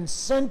had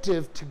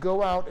incentive to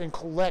go out and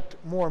collect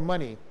more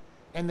money,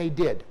 and they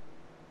did.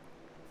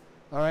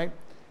 All right?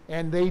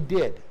 And they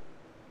did.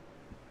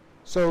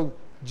 So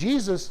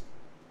Jesus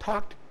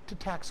talked to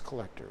tax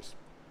collectors.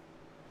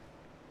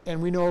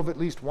 And we know of at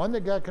least one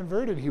that got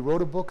converted. He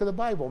wrote a book of the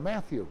Bible,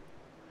 Matthew.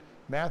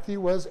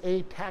 Matthew was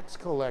a tax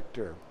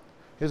collector.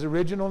 His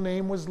original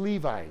name was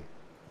Levi.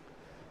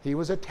 He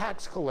was a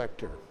tax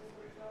collector.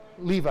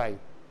 Levi.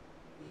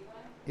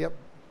 Yep.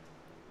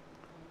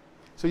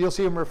 So you'll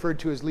see him referred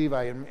to as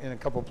Levi in a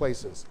couple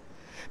places.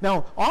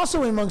 Now,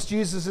 also amongst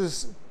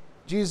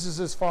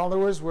Jesus's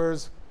followers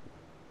was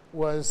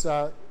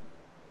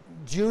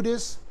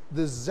Judas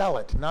the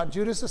Zealot. Not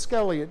Judas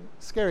Iscariot,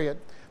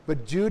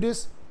 but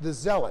Judas the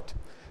Zealot.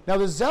 Now,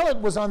 the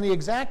Zealot was on the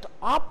exact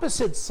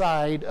opposite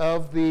side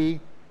of the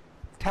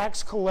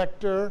tax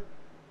collector,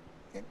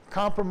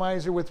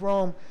 compromiser with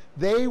Rome.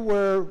 They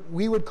were,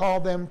 we would call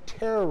them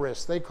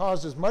terrorists. They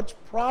caused as much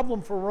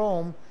problem for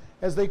Rome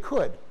as they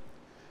could.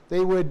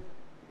 They would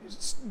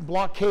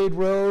blockade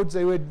roads.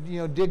 They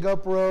would, dig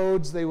up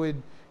roads. They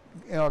would,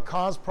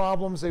 cause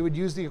problems. They would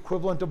use the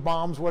equivalent of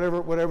bombs,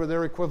 whatever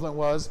their equivalent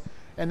was,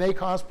 and they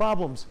caused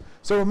problems.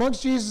 So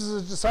amongst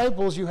Jesus'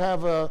 disciples, you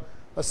have a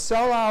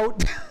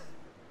sellout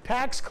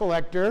tax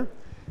collector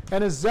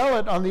and a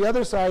zealot on the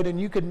other side,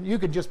 and you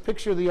could just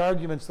picture the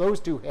arguments those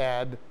two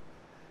had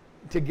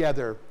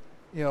together.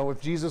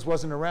 If Jesus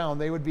wasn't around,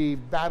 they would be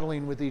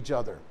battling with each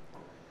other.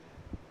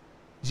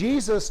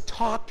 Jesus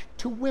talked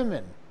to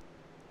women.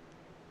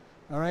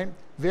 All right?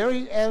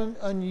 Very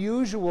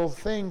unusual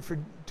thing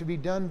to be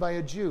done by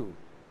a Jew.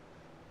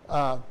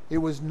 It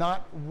was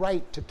not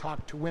right to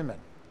talk to women.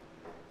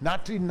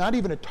 Not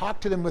even to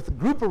talk to them with a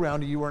group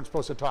around you weren't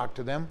supposed to talk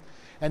to them.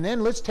 And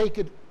then let's take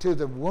it to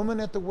the woman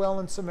at the well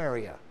in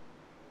Samaria.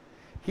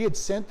 He had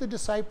sent the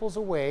disciples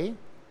away,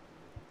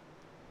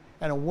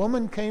 and a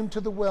woman came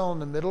to the well in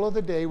the middle of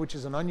the day, which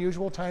is an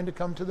unusual time to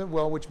come to the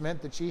well, which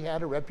meant that she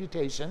had a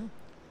reputation.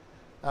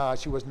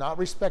 She was not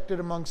respected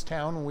amongst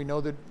town, and we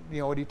know that,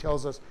 what he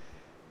tells us.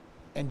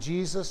 And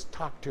Jesus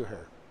talked to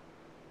her.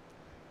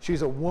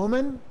 She's a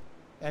woman,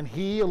 and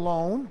he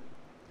alone.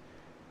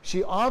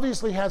 She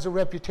obviously has a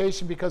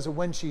reputation because of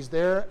when she's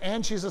there,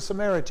 and she's a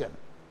Samaritan.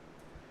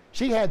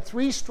 She had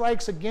 3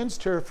 strikes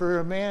against her for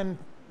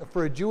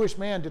a Jewish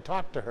man to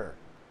talk to her.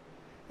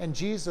 And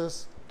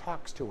Jesus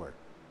talks to her.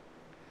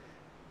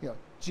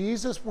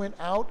 Jesus went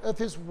out of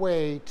his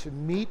way to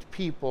meet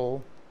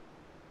people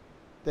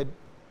that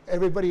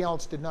everybody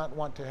else did not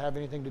want to have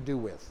anything to do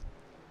with.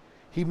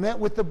 He met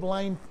with the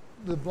blind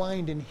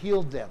and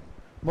healed them.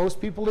 Most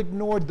people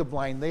ignored the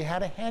blind. They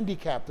had a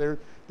handicap.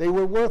 They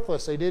were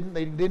worthless. They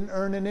didn't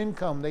earn an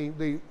income.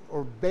 They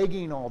were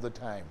begging all the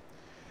time.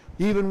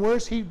 Even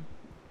worse, he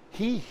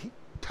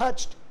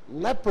touched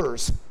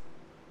lepers.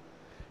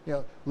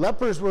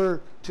 Lepers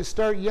were to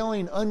start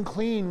yelling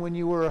unclean when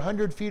you were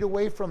 100 feet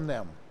away from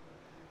them.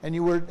 And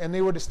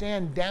they were to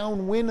stand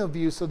downwind of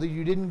you so that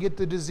you didn't get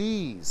the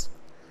disease.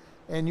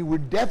 And you were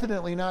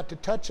definitely not to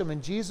touch them.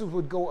 And Jesus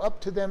would go up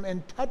to them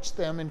and touch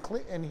them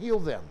and heal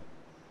them.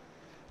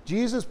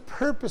 Jesus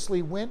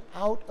purposely went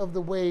out of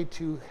the way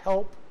to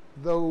help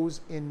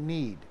those in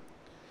need.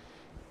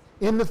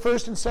 In the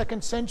 1st and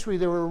 2nd century,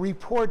 there were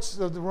reports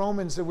of the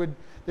Romans that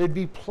there'd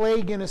be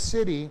plague in a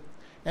city,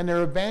 and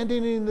they're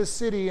abandoning the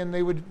city, and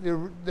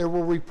there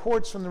were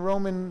reports from the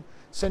Roman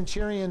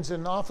centurions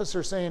and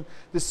officers saying,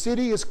 the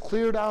city is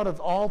cleared out of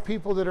all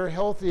people that are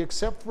healthy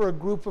except for a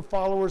group of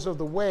followers of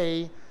the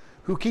way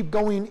who keep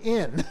going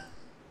in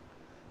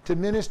to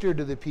minister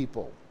to the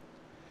people.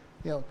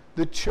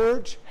 The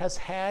church has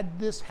had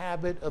this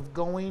habit of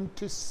going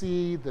to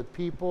see the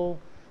people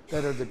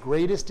that are the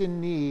greatest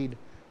in need,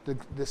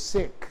 the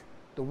sick,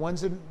 the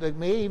ones that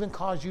may even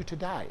cause you to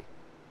die.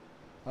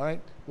 All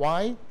right?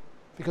 Why?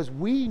 Because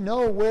we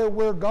know where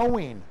we're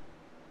going.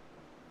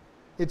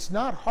 It's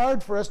not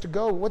hard for us to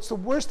go. What's the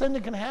worst thing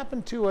that can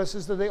happen to us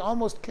is that they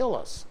almost kill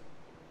us.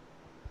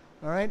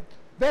 All right?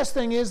 Best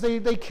thing is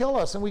they kill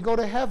us and we go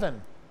to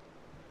heaven.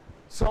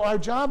 So our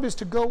job is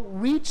to go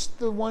reach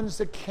the ones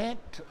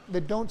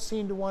that don't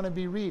seem to want to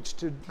be reached,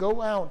 to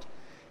go out.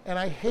 And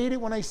I hate it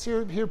when I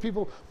hear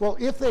people, well,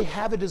 if they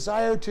have a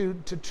desire to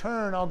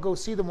turn, I'll go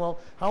see them. Well,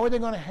 how are they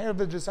going to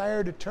have a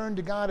desire to turn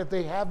to God if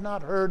they have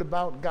not heard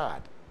about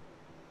God?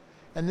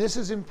 And this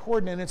is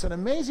important, and it's an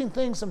amazing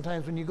thing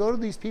sometimes when you go to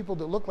these people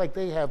that look like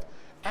they have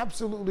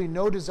absolutely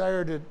no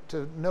desire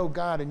to know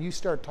God, and you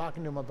start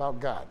talking to them about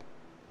God.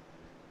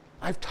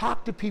 I've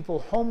talked to people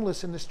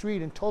homeless in the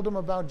street and told them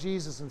about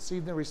Jesus and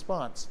seen their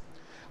response.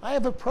 I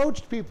have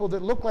approached people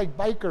that look like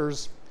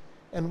bikers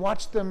and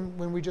watched them,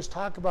 when we just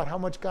talk about how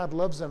much God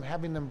loves them,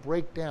 having them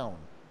break down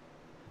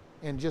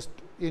and just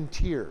in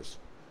tears.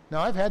 Now,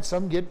 I've had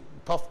some get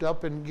puffed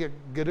up and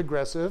get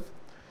aggressive.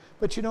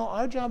 But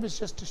our job is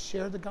just to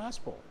share the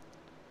gospel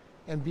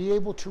and be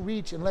able to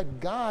reach and let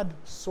God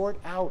sort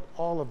out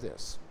all of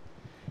this.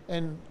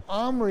 And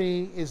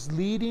Omri is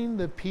leading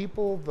the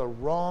people the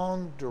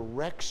wrong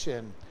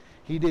direction.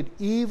 He did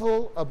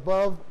evil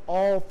above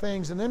all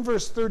things. And then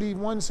verse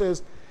 31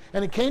 says,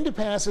 and it came to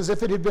pass as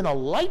if it had been a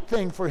light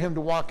thing for him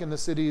to walk in the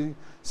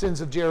sins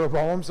of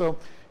Jeroboam. So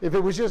if it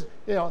was just,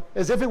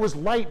 as if it was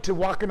light to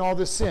walk in all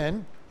this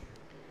sin,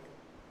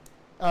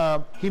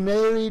 he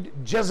married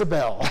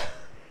Jezebel.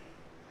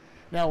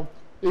 Now,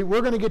 we're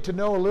going to get to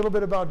know a little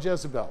bit about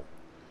Jezebel.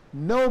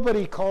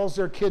 Nobody calls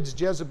their kids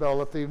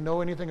Jezebel if they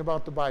know anything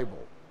about the Bible.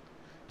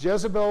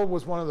 Jezebel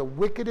was one of the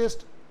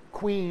wickedest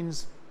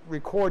queens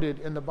recorded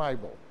in the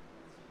Bible.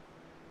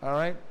 All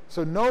right?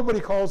 So nobody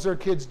calls their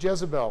kids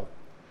Jezebel.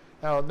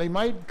 Now, they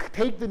might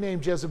take the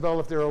name Jezebel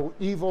if they're an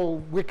evil,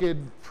 wicked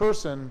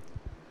person,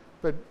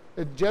 but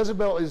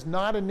Jezebel is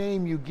not a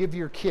name you give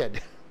your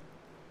kid.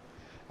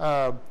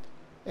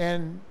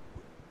 And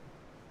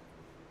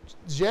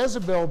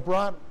Jezebel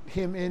brought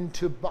him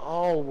into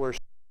Baal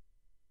worship.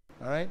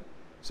 All right?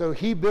 So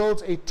he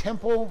builds a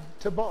temple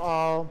to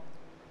Baal,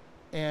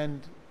 and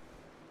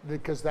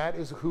because that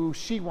is who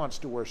she wants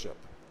to worship.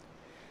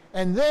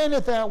 And then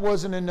if that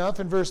wasn't enough,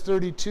 in verse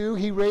 32,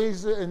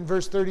 in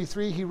verse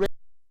 33, he raised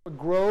a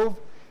grove.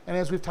 And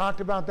as we've talked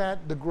about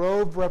that, the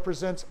grove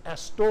represents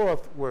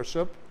Ashtoreth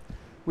worship,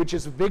 which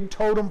is a big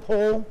totem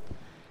pole.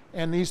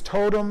 And these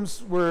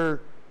totems were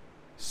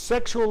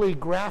sexually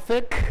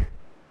graphic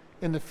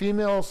in the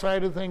female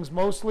side of things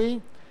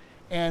mostly.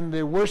 And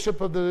the worship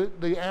of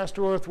the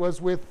Ashtoreth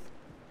was with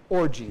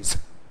orgies.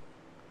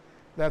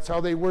 That's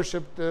how they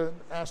worshipped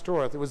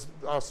Ashtoreth.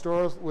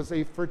 Ashtoreth was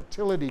a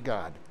fertility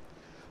god.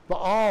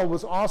 Baal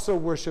was also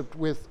worshipped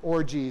with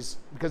orgies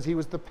because he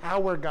was the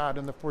power god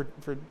and the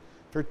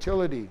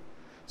fertility.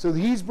 So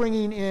he's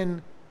bringing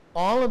in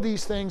all of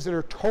these things that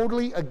are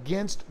totally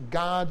against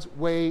God's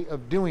way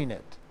of doing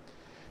it.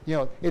 You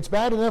know, it's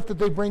bad enough that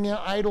they bring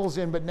idols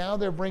in, but now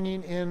they're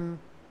bringing in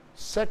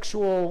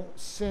sexual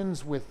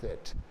sins with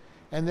it.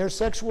 And their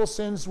sexual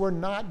sins were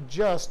not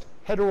just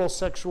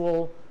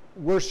heterosexual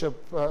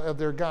worship of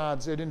their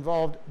gods. It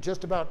involved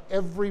just about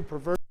every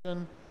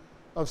perversion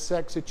of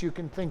sex that you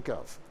can think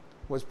of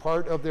was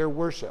part of their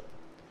worship.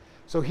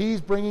 So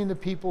he's bringing the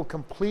people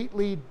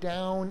completely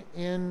down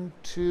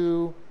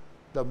into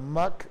the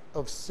muck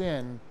of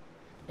sin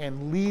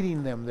and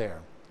leading them there.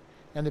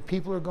 And the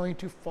people are going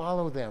to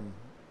follow them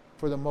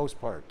for the most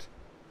part.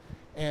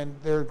 And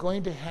they're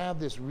going to have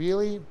this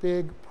really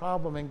big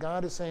problem. And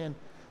God is saying,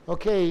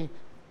 okay,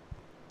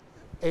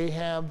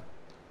 Ahab,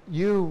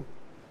 you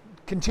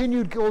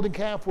continued golden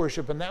calf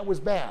worship, and that was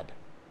bad.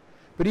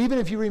 But even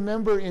if you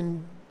remember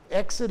in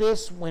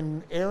Exodus,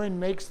 when Aaron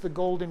makes the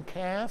golden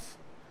calf,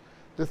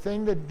 the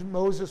thing that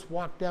Moses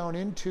walked down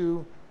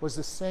into was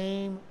the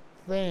same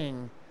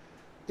thing.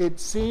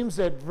 It seems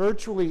that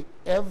virtually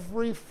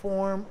every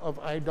form of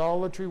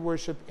idolatry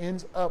worship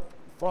ends up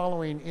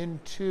following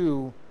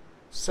into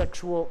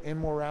sexual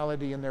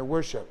immorality in their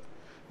worship.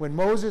 When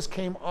Moses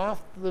came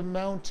off the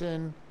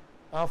mountain,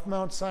 off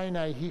Mount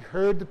Sinai, he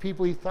heard the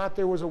people, he thought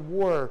there was a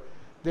war.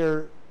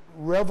 Their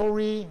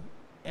revelry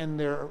and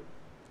their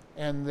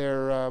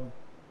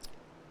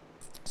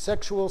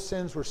sexual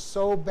sins were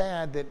so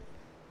bad that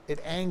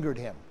it angered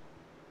him.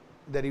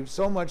 That he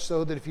so much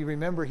so that if you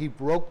remember, he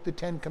broke the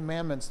 10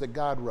 Commandments that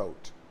God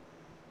wrote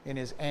in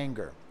his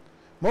anger.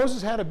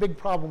 Moses had a big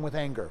problem with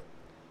anger.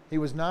 He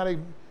was not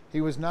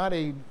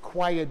a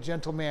quiet,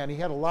 gentle man. He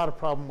had a lot of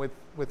problem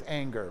with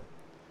anger.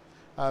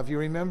 If you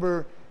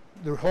remember,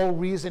 the whole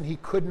reason he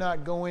could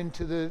not go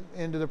into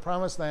the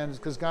promised land is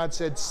because God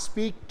said,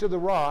 "Speak to the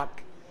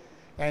rock,"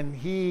 and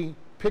he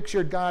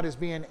pictured God as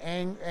being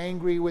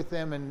angry with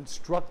them and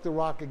struck the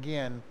rock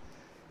again.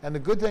 And the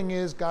good thing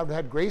is God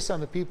had grace on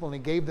the people and he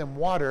gave them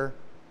water,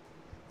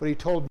 but he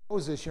told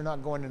Moses, "You're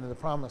not going into the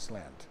promised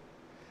land."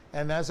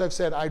 And as I've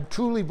said, I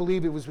truly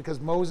believe it was because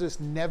Moses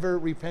never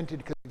repented,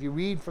 because if you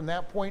read from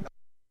that point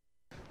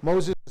on,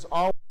 Moses is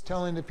always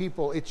telling the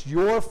people, "It's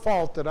your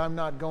fault that I'm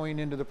not going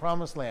into the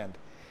promised land."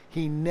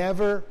 He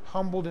never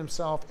humbled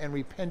himself and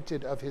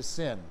repented of his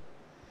sin.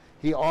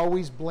 He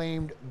always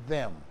blamed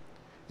them.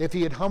 If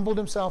he had humbled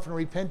himself and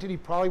repented, he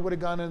probably would have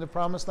gone into the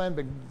promised land,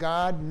 but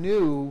God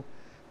knew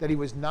that he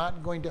was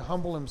not going to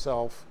humble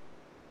himself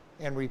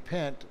and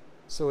repent,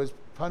 so his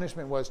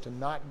punishment was to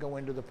not go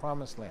into the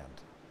promised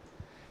land.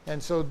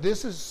 And so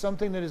this is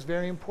something that is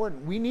very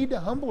important. We need to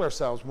humble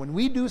ourselves. When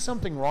we do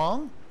something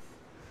wrong,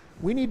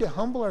 we need to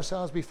humble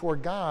ourselves before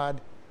God,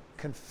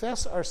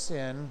 confess our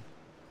sin,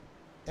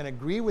 and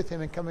agree with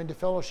him and come into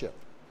fellowship.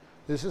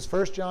 This is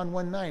 1 John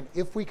 1:9.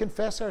 If we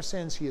confess our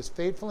sins, he is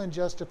faithful and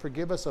just to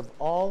forgive us of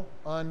all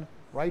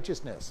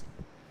unrighteousness.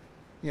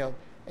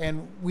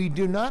 And we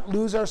do not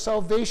lose our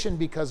salvation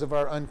because of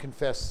our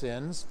unconfessed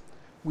sins.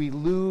 We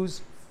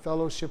lose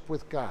fellowship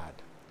with God.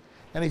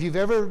 And if you've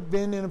ever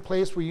been in a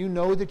place where you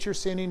know that you're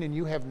sinning and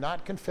you have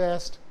not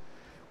confessed,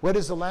 what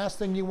is the last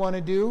thing you want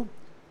to do?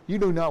 You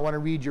do not want to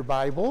read your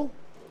Bible.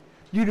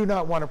 You do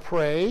not want to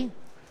pray.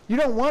 You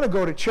don't want to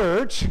go to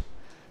church,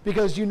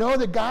 because you know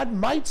that God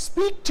might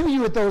speak to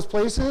you at those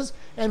places.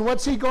 And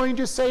what's he going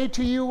to say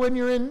to you when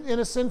you're in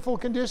a sinful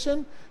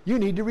condition? You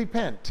need to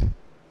repent.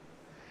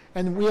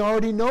 And we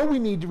already know we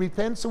need to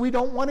repent, so we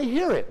don't want to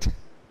hear it.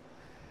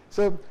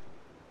 So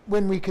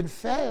when we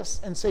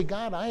confess and say,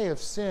 "God, I have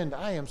sinned.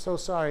 I am so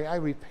sorry. I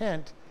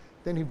repent,"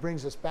 then he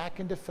brings us back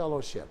into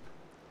fellowship.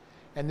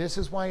 And this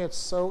is why it's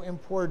so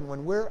important.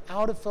 When we're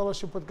out of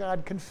fellowship with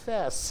God,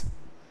 confess.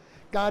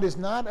 God is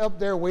not up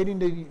there waiting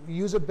to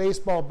use a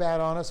baseball bat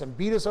on us and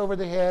beat us over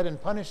the head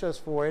and punish us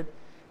for it.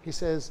 He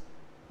says,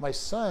 "My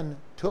son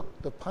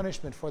took the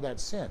punishment for that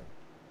sin.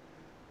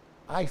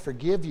 I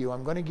forgive you.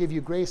 I'm going to give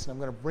you grace, and I'm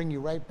going to bring you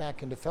right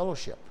back into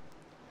fellowship."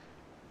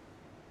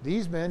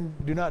 These men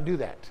do not do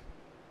that.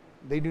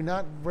 They do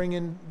not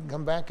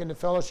come back into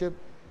fellowship.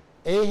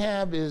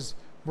 Ahab is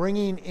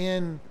bringing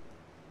in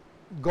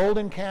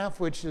golden calf,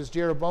 which is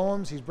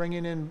Jeroboam's. He's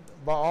bringing in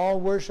Baal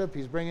worship.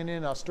 He's bringing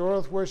in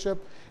Ashtoreth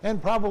worship,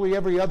 and probably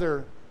every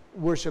other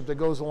worship that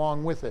goes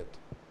along with it.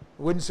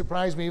 It wouldn't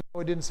surprise me, even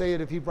though it didn't say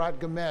it, if he brought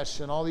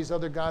Gamesh and all these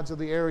other gods of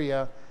the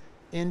area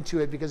into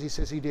it, because he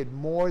says he did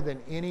more than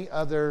any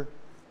other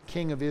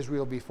king of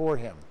Israel before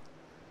him.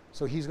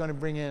 So he's going to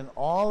bring in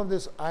all of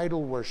this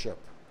idol worship,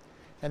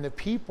 and the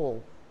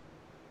people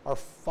are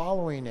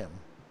following him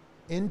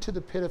into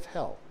the pit of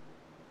hell.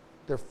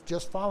 They're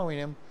just following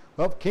him.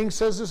 Well, the king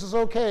says this is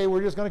okay,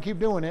 we're just going to keep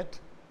doing it.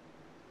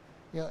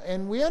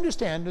 And we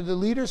understand that the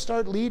leaders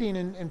start leading,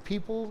 and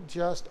people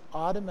just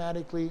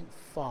automatically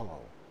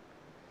follow.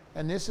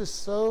 And this is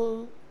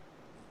so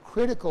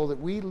critical that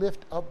we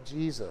lift up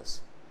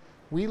Jesus.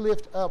 We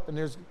lift up,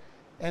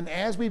 and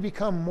as we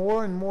become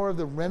more and more of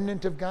the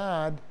remnant of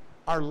God,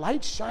 our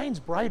light shines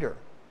brighter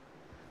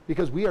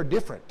because we are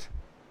different.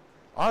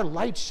 Our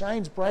light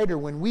shines brighter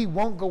when we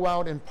won't go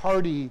out and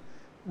party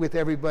with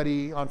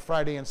everybody on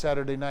Friday and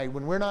Saturday night,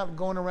 when we're not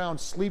going around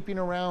sleeping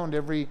around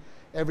every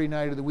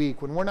night of the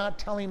week, when we're not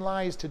telling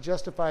lies to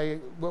justify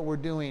what we're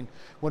doing,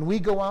 when we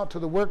go out to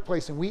the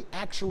workplace and we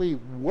actually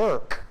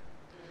work,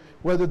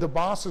 whether the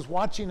boss is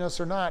watching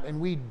us or not, and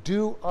we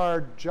do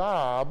our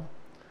job,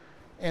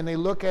 and they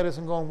look at us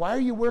and going, why are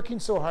you working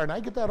so hard? And I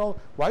get that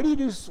why do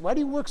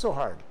you work so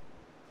hard?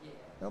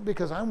 Yeah.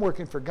 Because I'm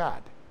working for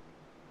God.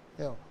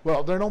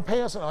 Well, they don't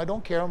pay us. No, I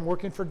don't care. I'm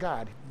working for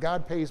God.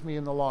 God pays me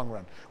in the long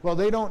run. Well,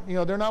 they don't,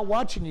 they're not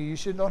watching you.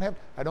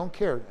 I don't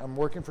care. I'm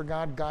working for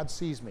God. God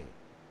sees me.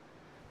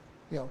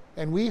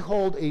 And we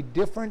hold a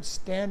different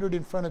standard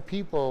in front of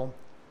people.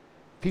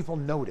 People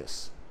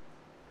notice.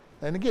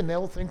 And again,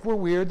 they'll think we're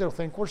weird. They'll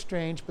think we're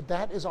strange, but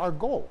that is our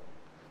goal.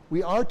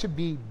 We are to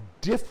be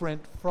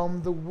different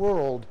from the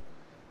world.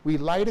 We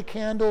light a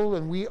candle,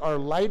 and our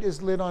light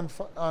is lit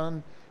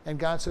on, and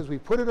God says we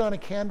put it on a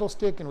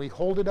candlestick and we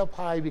hold it up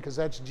high because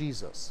that's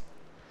Jesus.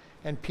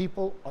 And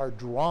people are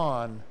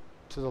drawn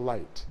to the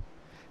light.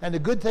 And the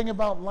good thing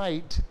about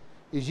light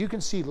is you can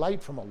see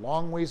light from a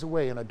long ways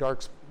away in a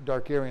dark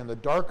area. And the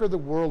darker the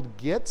world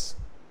gets,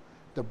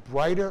 the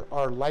brighter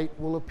our light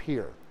will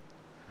appear.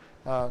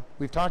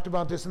 We've talked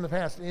about this in the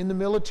past. In the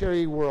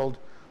military world,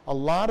 a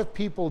lot of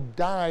people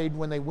died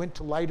when they went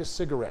to light a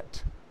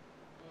cigarette.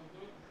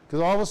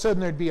 Because all of a sudden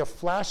there'd be a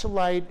flash of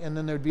light, and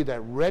then there'd be that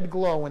red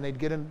glow when they'd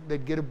get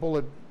a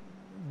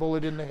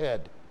bullet in the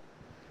head.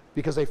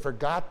 Because they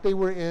forgot they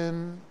were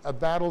in a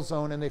battle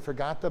zone, and they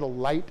forgot that a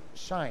light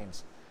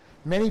shines.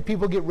 Many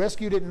people get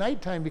rescued at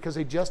nighttime because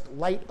they just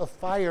light a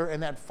fire,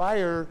 and that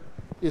fire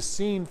is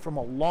seen from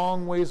a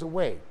long ways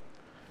away.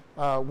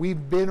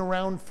 We've been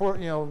around for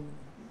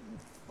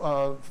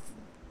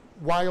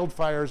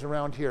wildfires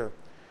around here.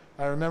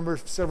 I remember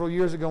several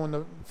years ago when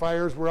the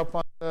fires were up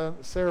on the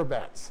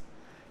Sarabats.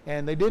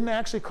 And they didn't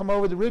actually come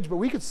over the ridge, but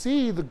we could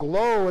see the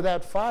glow of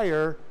that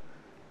fire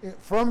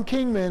from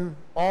Kingman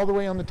all the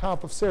way on the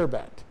top of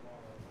Sarabat.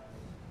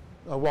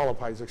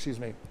 Wallapies, excuse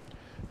me.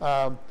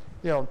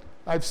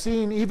 I've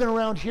seen, even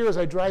around here as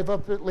I drive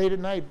up late at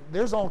night,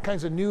 there's all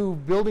kinds of new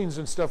buildings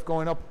and stuff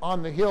going up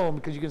on the hill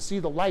because you can see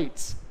the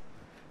lights.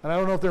 And I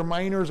don't know if they're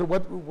miners or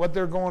what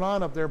they're going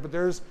on up there, but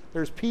there's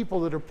people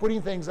that are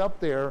putting things up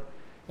there,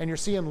 and you're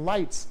seeing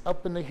lights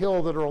up in the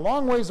hill that are a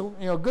long ways,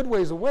 good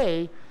ways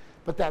away,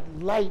 but that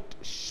light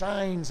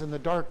shines in the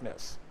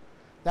darkness.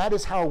 That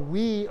is how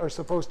we are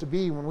supposed to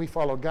be when we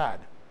follow God.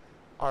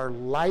 Our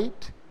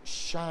light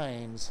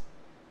shines,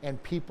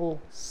 and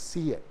people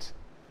see it.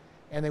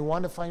 And they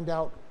want to find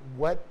out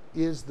what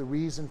is the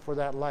reason for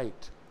that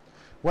light.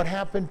 What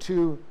happened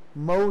to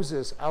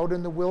Moses out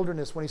in the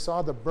wilderness when he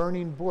saw the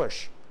burning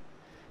bush?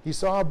 He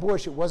saw a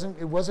bush. It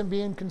wasn't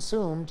being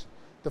consumed.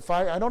 The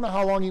fire. I don't know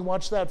how long he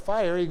watched that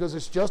fire. He goes,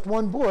 it's just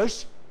one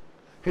bush.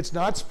 It's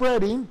not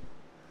spreading.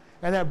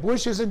 And that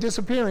bush isn't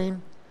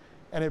disappearing,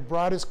 and it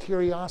brought his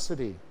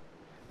curiosity.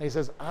 And he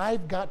says,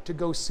 I've got to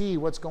go see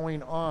what's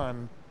going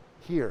on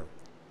here.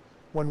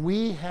 When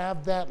we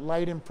have that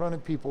light in front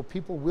of people,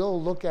 people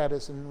will look at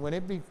us, and when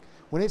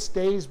it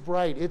stays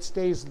bright, it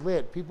stays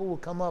lit, people will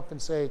come up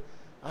and say,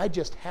 I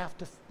just have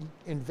to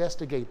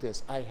investigate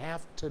this. I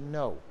have to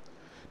know.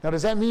 Now,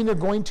 does that mean they're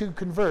going to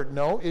convert?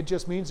 No, it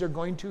just means they're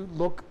going to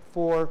look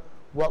for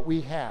what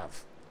we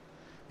have.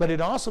 But it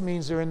also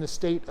means they're in the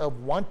state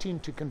of wanting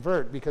to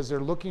convert because they're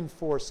looking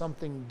for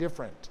something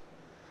different.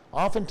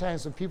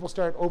 Oftentimes, when people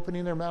start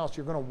opening their mouths,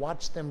 you're going to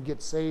watch them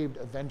get saved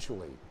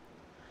eventually,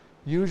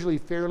 usually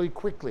fairly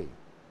quickly,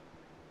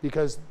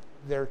 because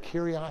their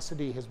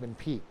curiosity has been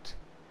piqued.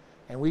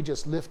 And we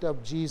just lift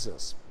up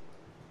Jesus.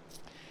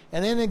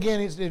 And then again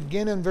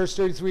in verse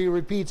 33, it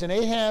repeats, and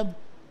Ahab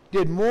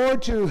did more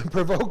to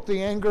provoke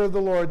the anger of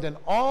the Lord than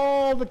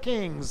all the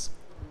kings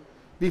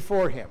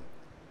before him.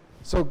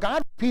 So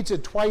God repeats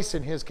it twice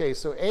in his case.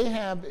 So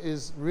Ahab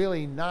is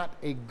really not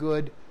a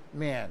good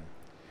man.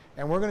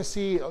 And we're going to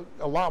see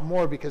a lot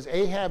more because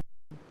Ahab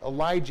and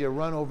Elijah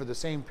run over the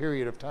same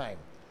period of time.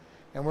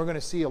 And we're going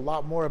to see a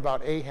lot more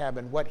about Ahab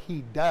and what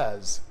he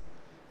does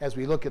as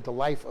we look at the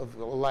life of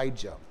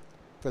Elijah.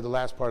 for the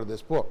last part of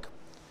this book.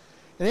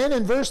 And then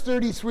in verse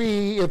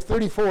 33 of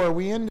 34,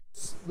 we end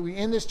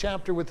this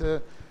chapter with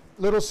a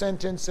little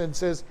sentence and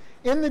says,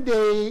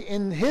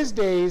 in his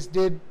days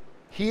did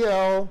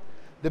Hiel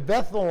the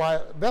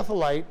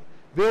Bethelite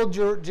build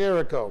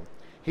Jericho.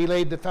 He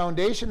laid the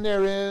foundation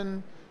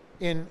therein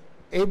in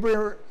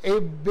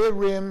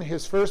Abiram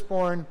his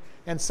firstborn,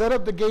 and set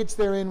up the gates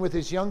therein with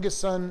his youngest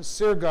son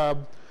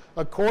Sirgob,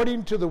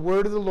 according to the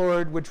word of the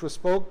Lord, which was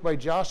spoke by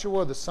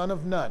Joshua the son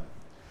of Nun.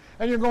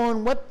 And you're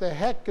going, what the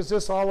heck is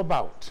this all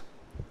about?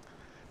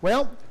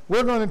 Well,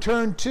 we're going to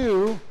turn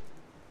to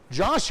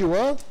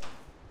Joshua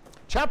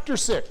chapter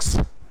 6.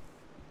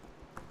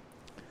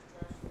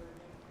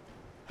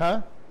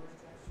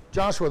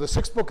 Joshua, the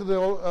sixth book of the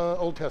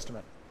Old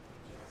Testament.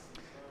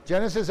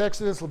 Genesis,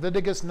 Exodus,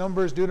 Leviticus,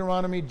 Numbers,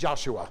 Deuteronomy,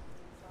 Joshua.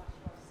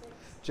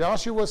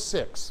 Joshua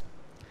 6.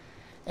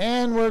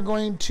 And we're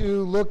going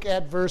to look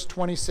at verse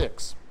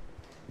 26.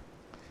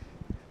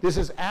 This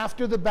is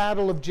after the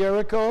battle of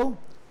Jericho.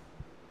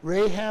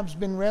 Rahab's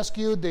been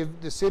rescued.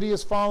 The city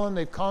has fallen.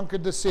 They've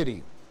conquered the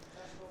city.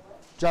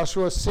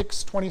 Joshua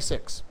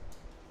 6:26.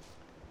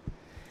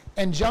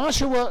 And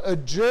Joshua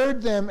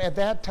adjured them at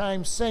that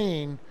time,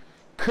 saying,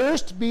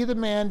 Cursed be the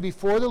man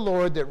before the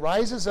Lord that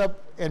rises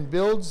up and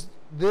builds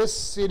this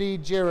city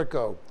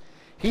Jericho.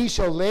 He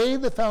shall lay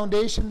the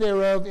foundation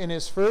thereof in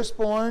his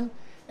firstborn,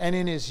 and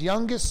in his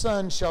youngest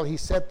son shall he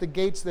set the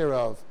gates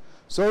thereof.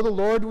 So the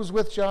Lord was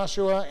with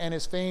Joshua, and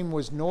his fame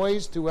was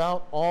noised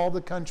throughout all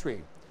the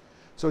country.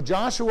 So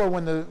Joshua,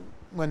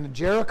 when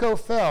Jericho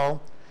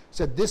fell,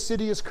 said, this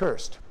city is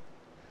cursed.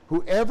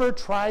 Whoever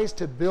tries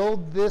to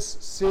build this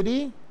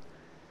city,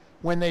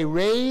 when they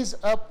raise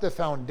up the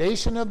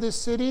foundation of this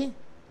city,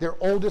 their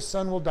oldest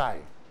son will die.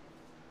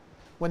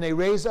 When they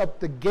raise up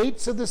the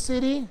gates of the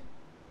city,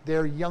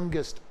 their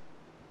youngest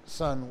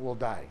son will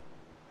die.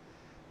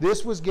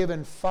 This was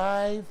given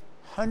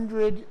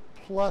 500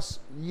 plus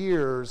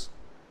years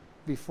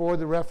before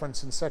the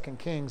reference in 2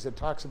 Kings that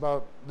talks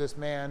about this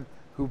man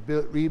who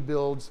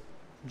rebuilds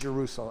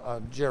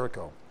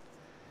Jericho.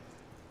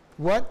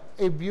 What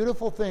a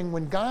beautiful thing.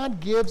 When God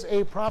gives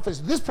a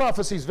prophecy, this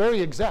prophecy is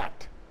very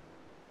exact.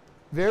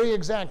 Very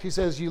exact. He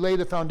says, you lay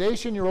the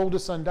foundation, your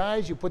oldest son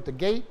dies, you put the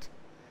gate,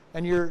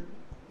 and your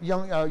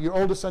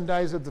oldest son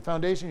dies at the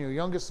foundation, your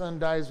youngest son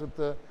dies with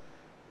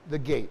the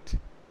gate.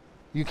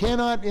 You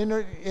cannot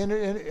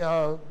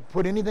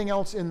put anything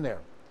else in there.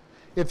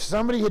 If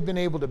somebody had been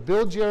able to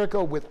build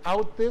Jericho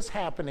without this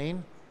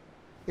happening,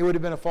 it would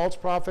have been a false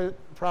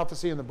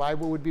prophecy, and the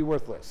Bible would be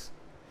worthless.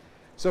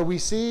 So we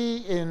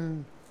see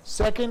in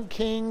 2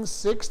 Kings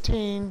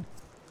 16,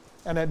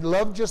 and I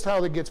love just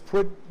how it gets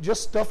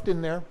stuffed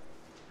in there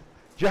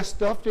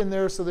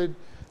so that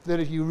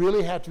if you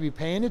really have to be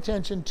paying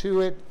attention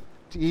to it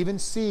to even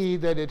see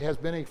that it has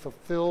been a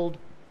fulfilled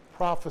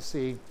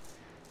prophecy.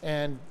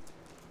 And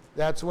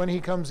that's when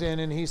he comes in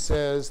and he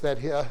says that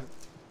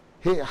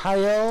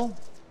Hiel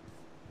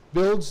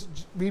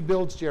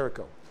rebuilds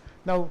Jericho.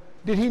 Now,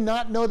 did he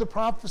not know the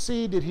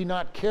prophecy? Did he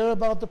not care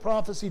about the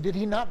prophecy? Did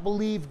he not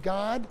believe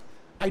God?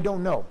 I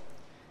don't know.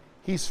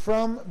 He's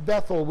from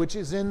Bethel, which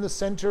is in the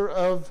center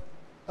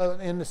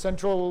in the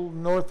central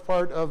north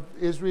part of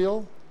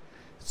Israel.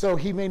 So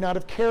he may not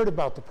have cared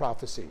about the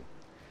prophecy.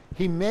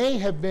 He may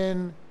have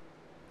been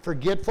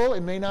forgetful.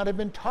 It may not have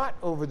been taught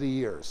over the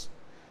years.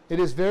 It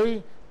is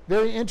very,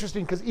 very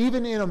interesting because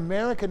even in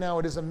America now,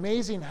 it is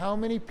amazing how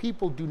many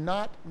people do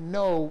not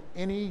know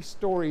any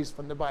stories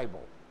from the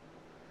Bible.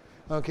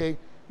 Okay,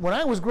 when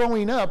I was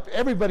growing up,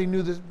 everybody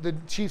knew the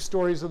chief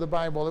stories of the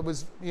Bible. It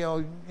was,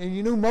 and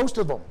you knew most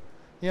of them.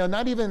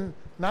 Not even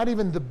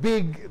the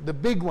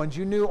big ones.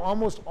 You knew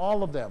almost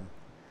all of them.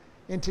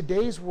 In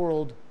today's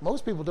world,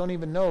 most people don't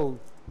even know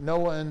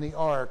Noah and the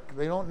ark.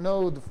 They don't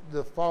know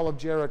the fall of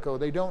Jericho.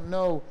 They don't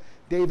know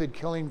David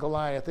killing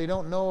Goliath. They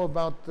don't know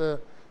about the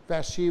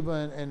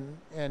Bathsheba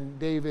and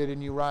David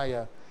and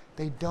Uriah.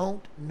 They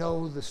don't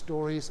know the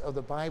stories of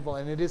the Bible,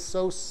 and it is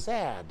so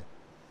sad.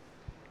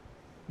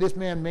 This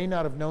man may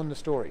not have known the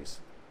stories.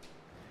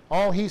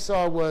 All he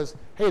saw was,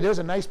 hey, there's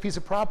a nice piece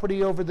of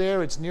property over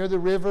there. It's near the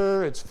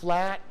river. It's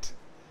flat.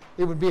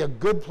 It would be a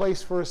good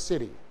place for a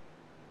city.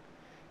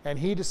 And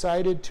he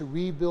decided to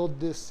rebuild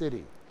this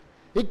city.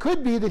 It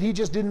could be that he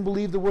just didn't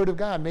believe the word of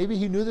God. Maybe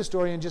he knew the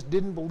story and just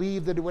didn't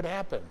believe that it would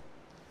happen.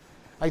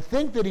 I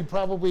think that he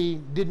probably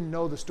didn't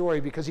know the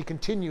story because he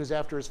continues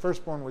after his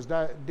firstborn was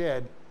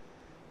dead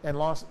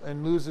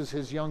and loses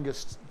his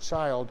youngest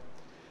child.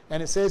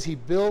 And it says he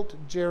built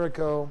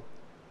Jericho,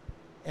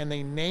 and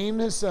they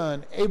named his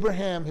son.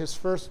 Abraham, his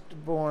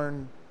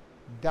firstborn,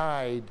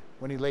 died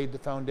when he laid the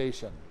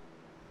foundation.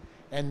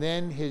 And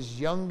then his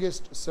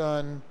youngest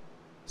son,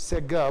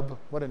 Segub,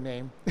 what a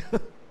name,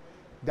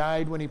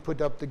 died when he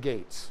put up the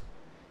gates.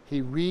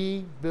 He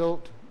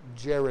rebuilt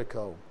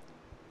Jericho,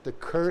 the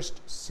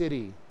cursed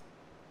city,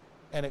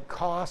 and it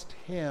cost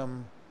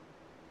him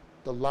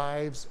the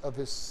lives of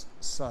his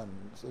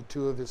sons,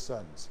 two of his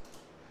sons.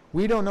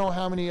 We don't know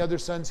how many other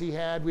sons he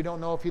had. We don't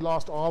know if he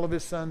lost all of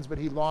his sons, but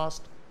he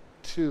lost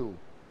two,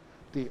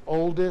 the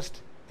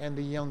oldest and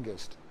the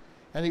youngest.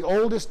 And the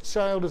oldest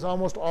child is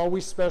almost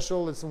always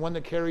special. It's the one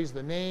that carries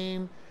the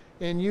name.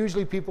 And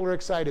usually people are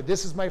excited.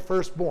 This is my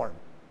firstborn.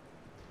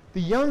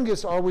 The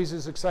youngest always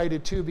is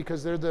excited too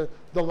because they're the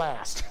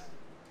last.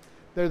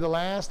 They're the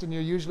last, and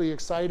you're usually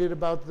excited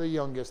about the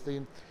youngest.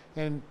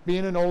 And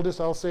being an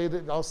oldest, I'll say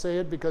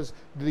it because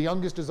the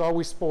youngest is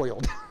always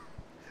spoiled,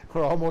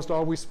 or almost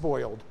always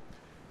spoiled.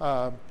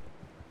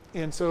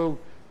 And so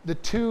the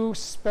two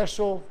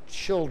special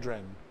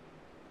children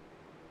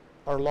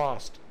are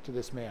lost to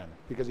this man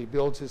because he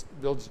builds Jericho.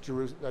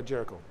 Yeah,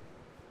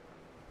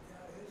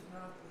 is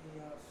not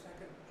the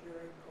second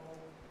Jericho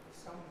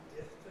some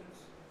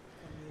distance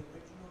from the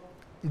original?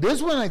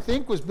 This one, I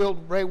think, was built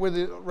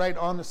right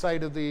on the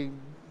site of the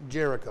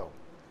Jericho.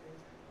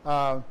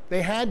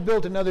 They had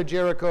built another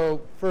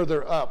Jericho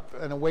further up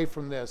and away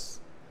from this,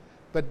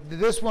 but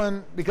this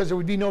one, because there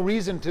would be no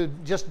reason to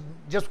just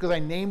because I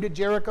named it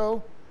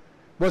Jericho,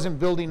 wasn't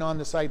building on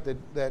the site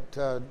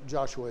that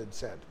Joshua had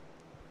said.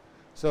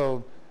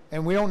 So,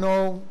 and we don't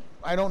know.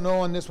 I don't know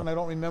on this one. I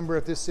don't remember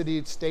if this city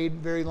had stayed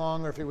very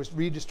long or if it was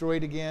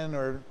redestroyed again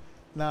or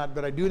not.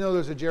 But I do know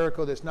there's a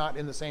Jericho that's not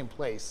in the same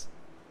place.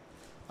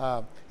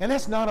 And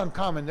that's not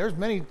uncommon. There's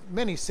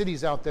many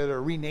cities out there that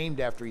are renamed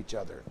after each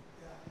other.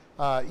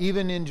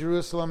 Even in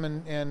Jerusalem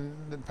and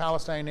the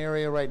Palestine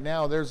area right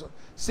now, there's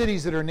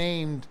cities that are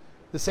named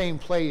the same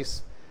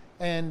place.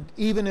 And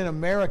even in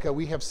America,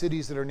 we have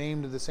cities that are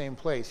named to the same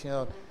place. You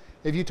know,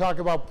 if you talk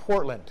about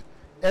Portland,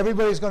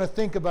 everybody's going to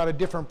think about a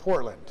different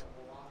Portland.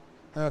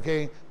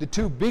 Okay, the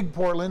two big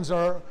Portlands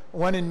are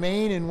one in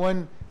Maine and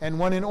one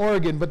in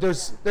Oregon, but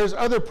there's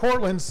other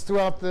Portlands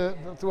throughout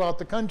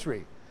the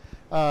country.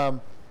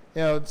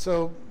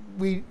 So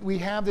we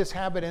have this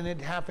habit, and it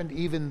happened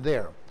even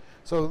there.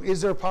 So is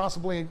there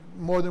possibly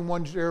more than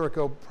one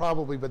Jericho?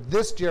 Probably, but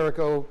this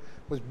Jericho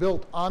was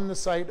built on the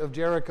site of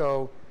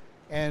Jericho,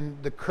 and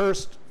the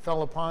curse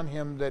fell upon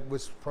him that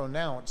was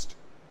pronounced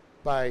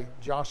by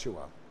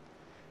Joshua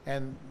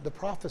and the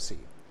prophecy.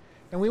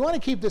 And we want to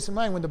keep this in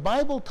mind. When the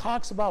Bible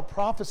talks about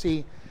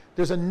prophecy,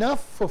 there's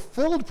enough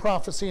fulfilled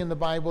prophecy in the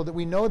Bible that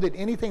we know that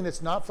anything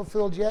that's not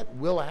fulfilled yet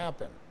will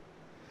happen.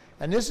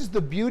 And this is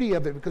the beauty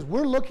of it, because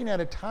we're looking at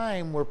a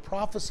time where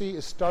prophecy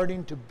is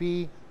starting to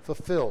be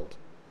fulfilled.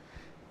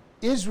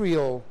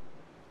 Israel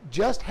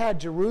just had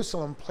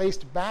Jerusalem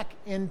placed back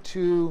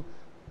into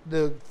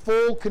the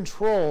full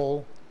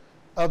control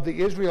of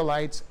the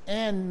Israelites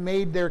and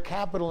made their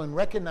capital and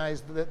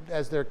recognized that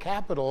as their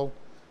capital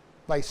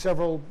by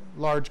several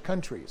large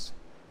countries,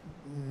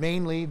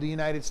 mainly the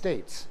United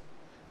States.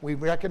 We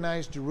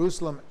recognized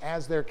Jerusalem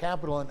as their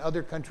capital, and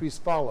other countries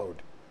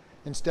followed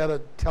instead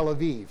of Tel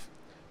Aviv,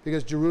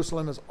 because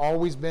Jerusalem has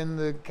always been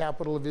the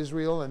capital of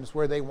Israel, and it's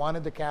where they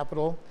wanted the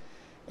capital,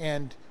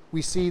 and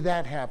we see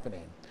that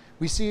happening.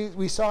 We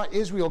saw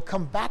Israel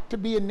come back to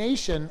be a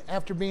nation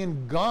after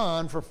being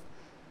gone for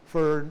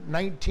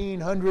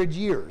 1,900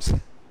 years,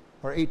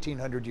 or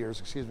 1,800 years,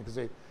 excuse me, because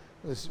it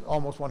was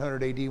almost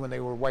 100 AD when they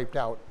were wiped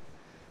out.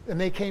 And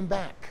they came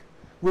back.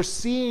 We're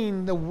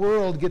seeing the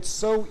world get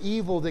so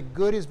evil that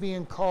good is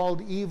being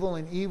called evil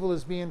and evil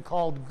is being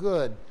called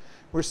good.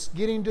 We're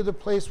getting to the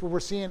place where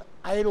we're seeing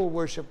idol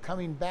worship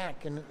coming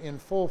back in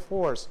full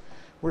force.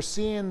 We're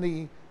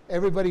seeing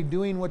everybody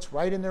doing what's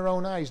right in their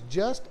own eyes,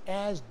 just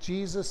as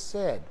Jesus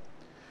said.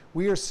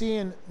 We are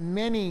seeing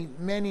many,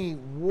 many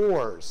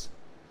wars.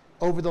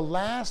 Over the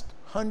last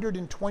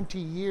 120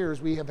 years,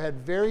 we have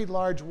had very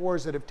large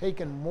wars that have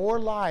taken more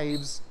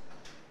lives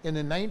in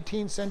the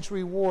 19th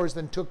century wars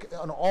than took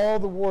on all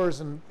the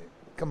wars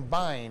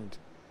combined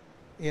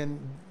in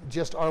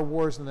just our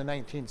wars in the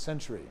 19th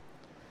century.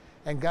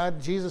 And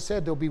Jesus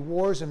said there'll be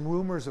wars and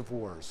rumors of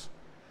wars.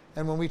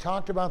 And when we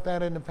talked about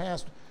that in the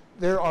past,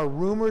 there are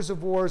rumors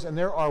of wars and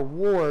there are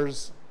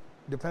wars,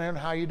 depending on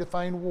how you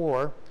define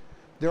war,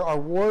 there are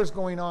wars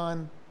going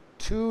on,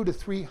 200 to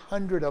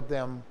 300 of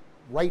them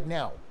right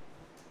now.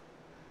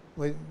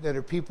 That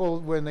are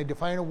people, when they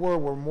define a war,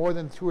 where more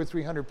than 200 or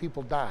 300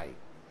 people die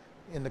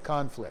in the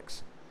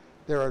conflicts.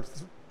 There are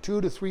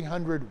 200 to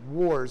 300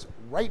 wars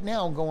right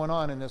now going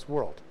on in this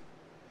world.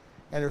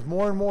 And there's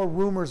more and more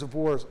rumors of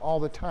wars all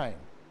the time.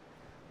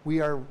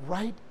 We are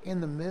right in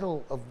the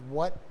middle of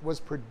what was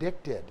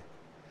predicted.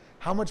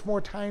 How much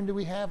more time do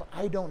we have?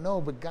 I don't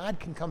know, but God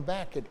can come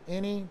back at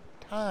any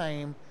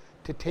time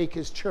to take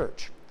his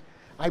church.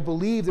 I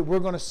believe that we're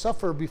going to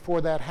suffer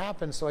before that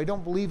happens, so I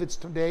don't believe it's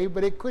today,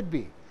 but it could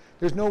be.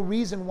 There's no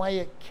reason why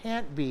it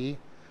can't be,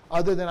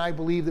 other than I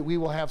believe that we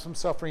will have some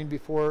suffering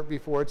before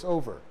it's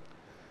over.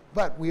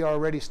 But we are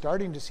already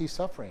starting to see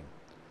suffering.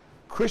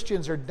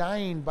 Christians are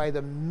dying by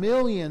the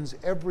millions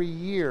every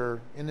year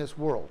in this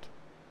world,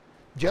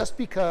 just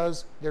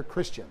because they're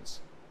Christians.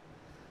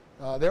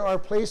 There are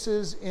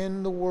places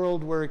in the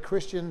world where a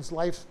Christian's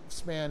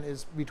lifespan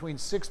is between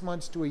 6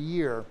 months to a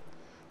year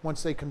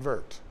once they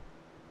convert.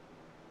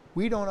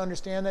 We don't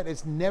understand that.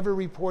 It's never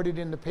reported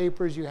in the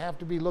papers. You have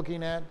to be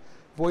looking at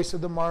Voice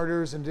of the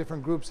Martyrs and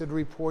different groups that are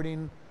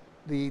reporting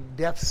the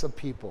deaths of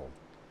people.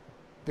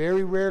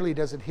 Very rarely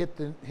does it hit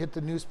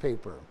the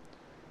newspaper.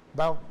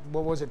 about,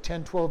 what was it,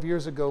 10, 12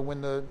 years ago,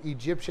 when the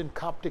Egyptian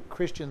Coptic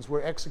Christians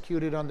were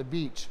executed on the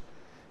beach,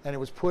 and it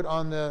was put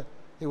on the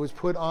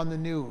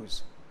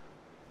news.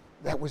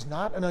 That was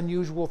not an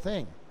unusual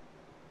thing.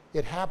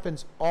 It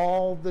happens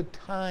all the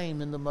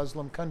time in the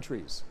Muslim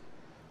countries.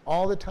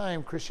 All the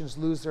time Christians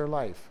lose their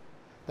life.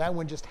 That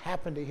one just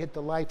happened to hit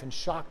the life and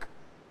shock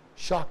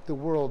the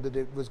world that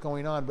it was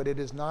going on, but it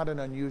is not an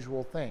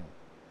unusual thing.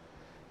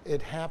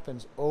 It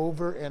happens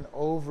over and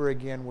over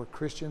again where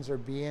Christians are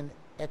being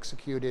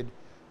executed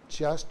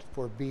just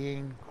for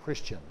being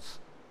Christians.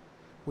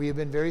 We have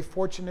been very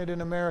fortunate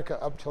in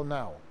America up till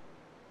now.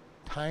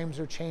 Times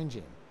are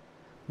changing.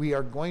 We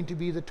are going to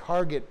be the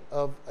target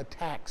of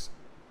attacks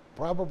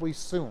probably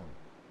soon.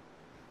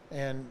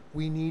 And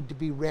we need to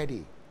be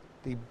ready.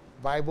 The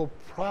Bible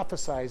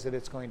prophesies that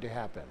it's going to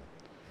happen.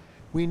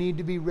 We need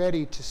to be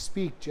ready to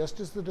speak just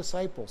as the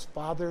disciples,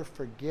 Father,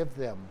 forgive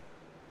them.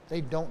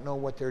 They don't know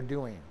what they're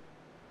doing.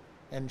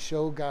 And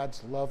show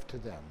God's love to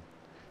them.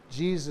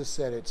 Jesus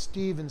said it.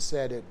 Stephen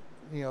said it.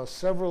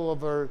 Several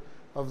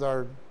of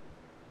our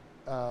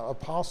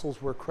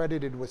apostles were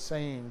credited with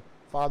saying,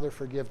 Father,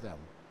 forgive them.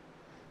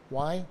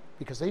 Why?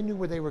 Because they knew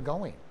where they were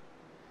going.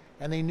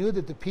 And they knew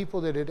that the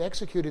people that had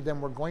executed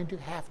them were going to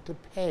have to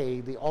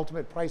pay the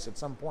ultimate price at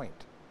some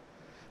point.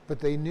 But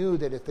they knew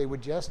that if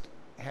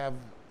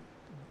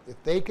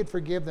they could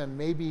forgive them,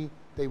 maybe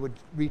they would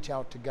reach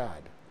out to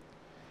God.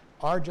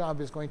 Our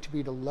job is going to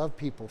be to love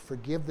people,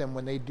 forgive them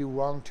when they do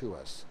wrong to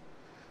us.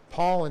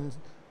 Paul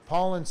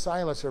and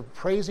Silas are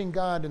praising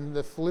God in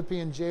the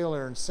Philippian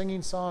jailer and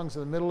singing songs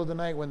in the middle of the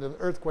night when the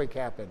earthquake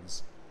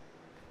happens.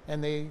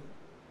 And they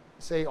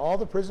say, all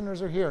the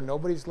prisoners are here,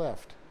 nobody's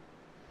left.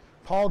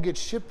 Paul gets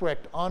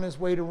shipwrecked on his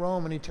way to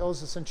Rome, and he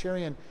tells the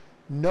centurion,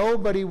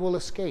 nobody will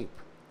escape.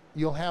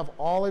 You'll have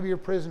all of your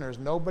prisoners,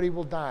 nobody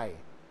will die.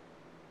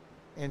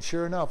 And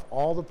sure enough,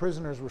 all the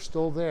prisoners were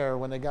still there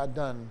when they got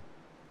done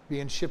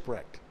being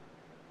shipwrecked.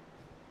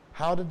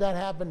 How did that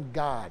happen?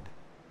 God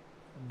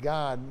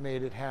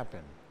made it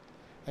happen.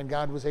 And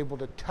God was able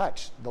to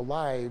touch the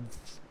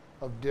lives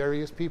of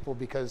various people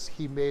because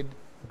he made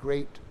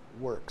great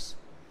works.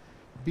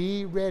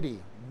 Be ready.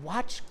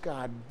 Watch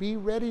God. Be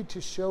ready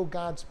to show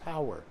God's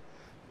power.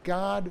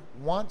 God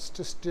wants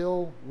to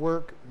still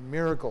work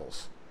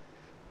miracles.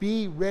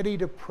 Be ready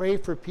to pray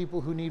for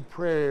people who need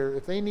prayer.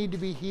 If they need to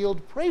be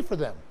healed, pray for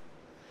them.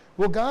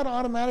 Will God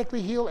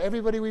automatically heal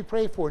everybody we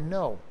pray for?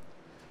 No.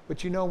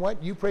 But you know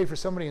what? You pray for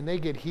somebody and they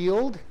get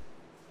healed,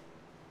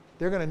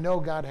 they're going to know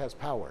God has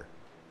power.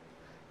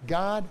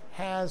 God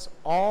has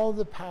all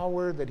the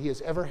power that he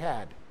has ever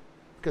had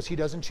because he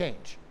doesn't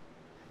change.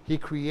 He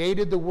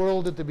created the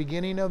world at the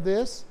beginning of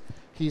this.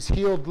 He's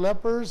healed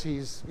lepers.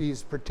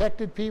 He's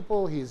protected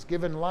people. He's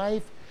given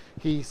life.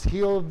 He's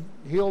healed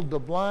the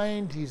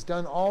blind. He's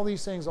done all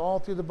these things all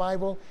through the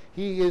Bible.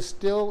 He is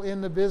still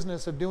in the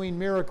business of doing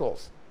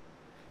miracles.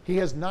 He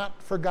has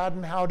not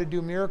forgotten how to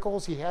do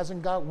miracles. He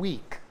hasn't got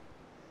weak.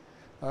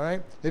 All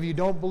right? If you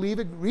don't believe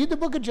it, read the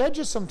book of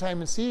Judges sometime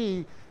and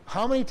see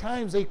how many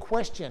times they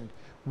questioned,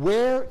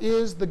 where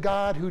is the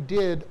God who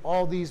did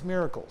all these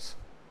miracles?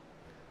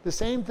 The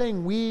same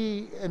thing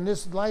we, in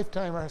this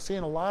lifetime, are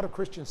seeing a lot of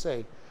Christians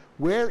say,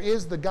 where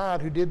is the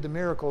God who did the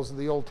miracles of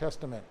the Old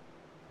Testament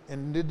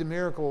and did the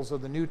miracles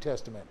of the New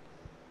Testament?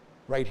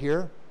 Right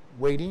here,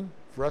 waiting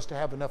for us to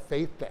have enough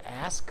faith to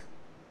ask.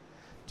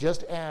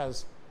 Just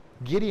as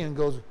Gideon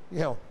goes,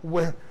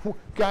 where,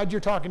 God, you're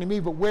talking to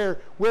me, but where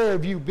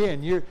have you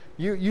been?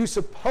 You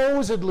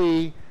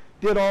supposedly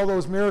did all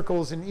those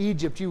miracles in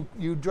Egypt.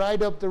 You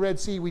dried up the Red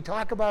Sea. We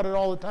talk about it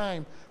all the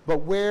time,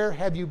 but where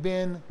have you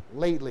been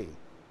lately?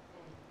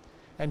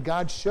 And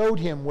God showed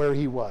him where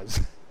he was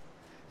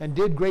and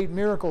did great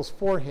miracles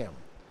for him.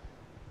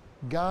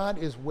 God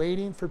is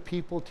waiting for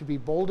people to be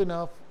bold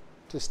enough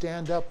to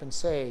stand up and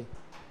say,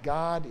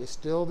 God is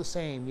still the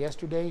same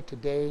yesterday,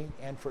 today,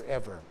 and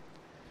forever.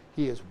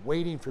 He is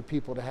waiting for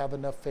people to have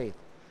enough faith.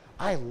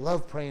 I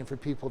love praying for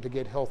people to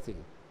get healthy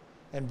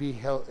and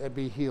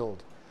be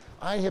healed.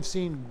 I have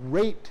seen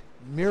great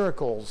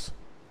miracles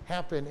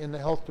happen in the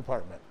health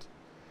department.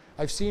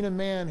 I've seen a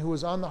man who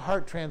was on the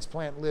heart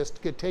transplant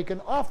list get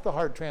taken off the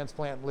heart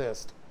transplant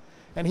list.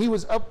 And he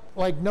was up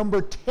like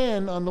number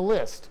 10 on the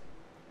list.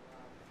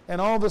 And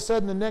all of a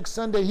sudden the next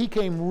Sunday he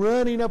came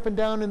running up and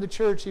down in the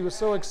church. He was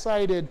so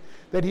excited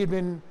that he had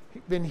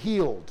been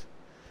healed.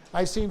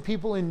 I've seen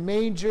people in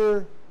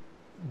major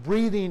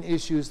breathing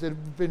issues that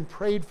have been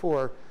prayed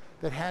for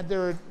that had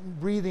their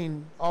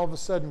breathing all of a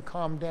sudden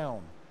calm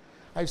down.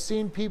 I've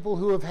seen people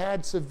who have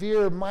had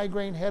severe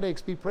migraine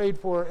headaches be prayed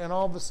for and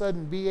all of a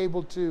sudden be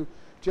able to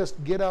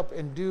just get up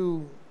and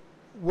do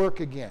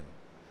work again.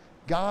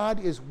 God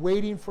is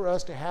waiting for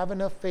us to have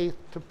enough faith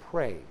to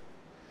pray.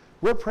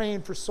 We're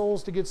praying for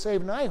souls to get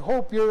saved, and I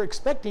hope you're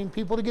expecting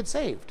people to get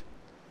saved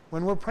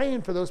when we're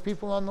praying for those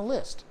people on the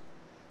list.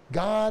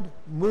 God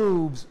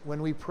moves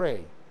when we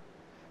pray.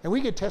 And we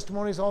get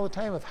testimonies all the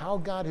time of how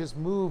God has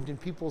moved in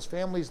people's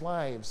families'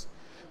 lives,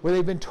 where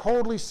they've been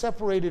totally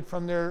separated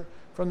from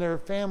their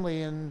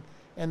family, and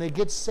and they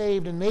get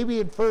saved, and maybe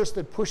at first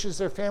it pushes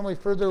their family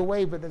further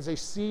away, but as they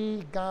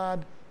see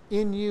God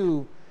in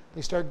you,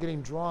 they start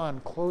getting drawn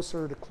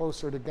closer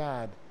to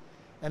God.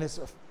 And it's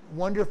a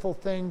wonderful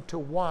thing to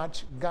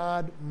watch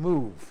God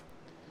move.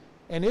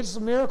 And it's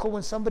a miracle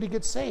when somebody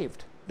gets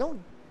saved.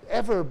 Don't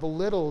ever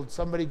belittle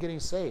somebody getting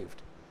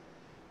saved.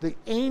 The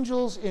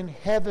angels in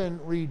heaven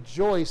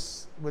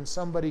rejoice when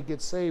somebody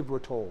gets saved, we're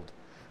told.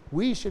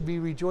 We should be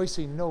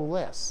rejoicing no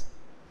less.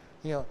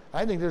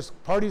 I think there's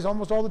parties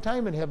almost all the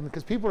time in heaven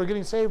because people are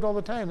getting saved all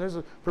the time. There's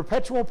a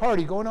perpetual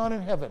party going on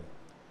in heaven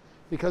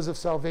because of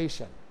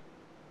salvation.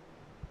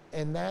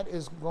 And that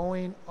is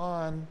going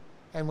on.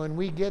 And when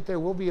we get there,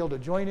 we'll be able to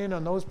join in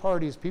on those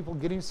parties, people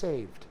getting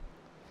saved.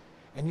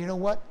 And you know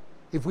what?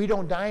 If we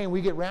don't die and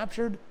we get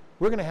raptured,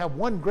 we're going to have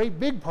one great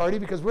big party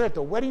because we're at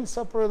the wedding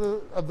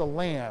supper of the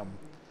Lamb,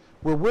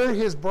 where we're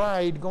his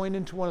bride going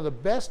into one of the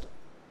best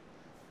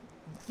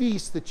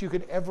feasts that you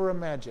could ever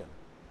imagine.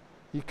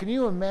 Can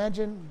you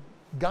imagine?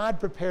 God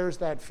prepares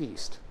that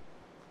feast.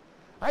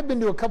 I've been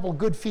to a couple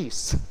good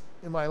feasts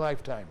in my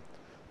lifetime.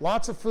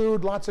 Lots of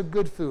food, lots of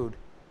good food.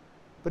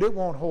 But it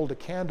won't hold a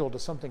candle to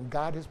something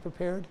God has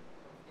prepared.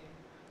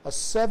 A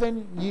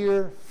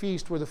 7-year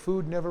feast where the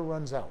food never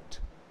runs out.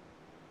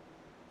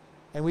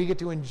 And we get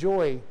to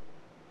enjoy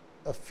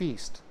a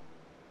feast.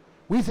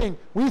 We think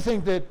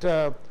that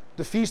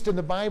the feast in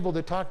the Bible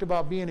that talked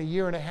about being a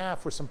year and a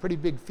half were some pretty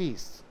big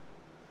feasts.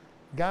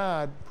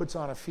 God puts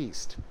on a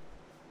feast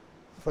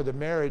for the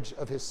marriage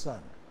of his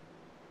son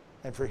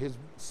and for his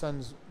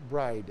son's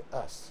bride,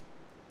 us.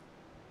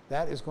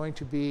 That is going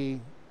to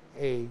be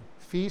a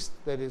feast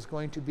that is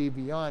going to be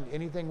beyond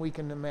anything we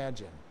can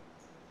imagine.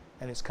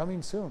 And it's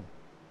coming soon.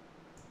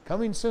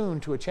 Coming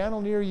soon to a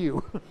channel near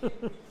you.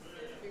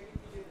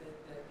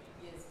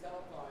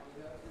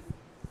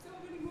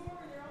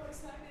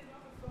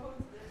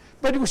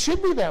 But it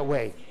should be that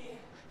way.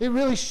 It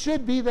really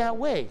should be that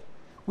way.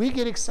 We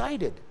get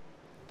excited.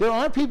 There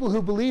are people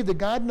who believe that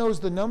God knows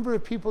the number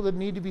of people that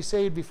need to be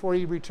saved before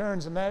he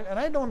returns, and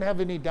I don't have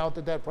any doubt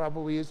that that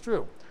probably is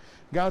true.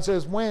 God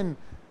says when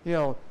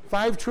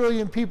 5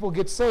 trillion people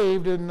get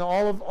saved and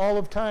all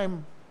of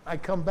time I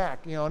come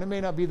back, and it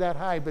may not be that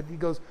high, but he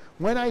goes,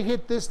 when I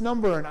hit this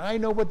number and I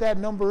know what that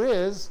number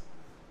is,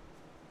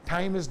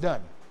 time is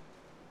done.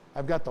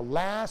 I've got the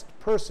last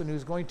person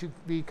who's going to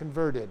be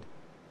converted.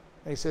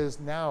 And he says,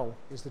 now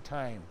is the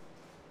time.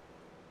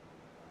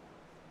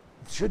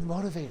 It should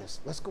motivate us.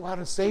 Let's go out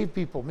and save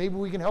people. Maybe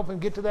we can help him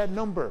get to that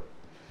number.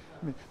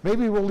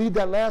 Maybe we'll lead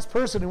that last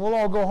person and we'll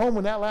all go home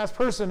with that last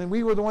person and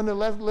we were the one that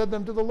led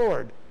them to the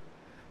Lord.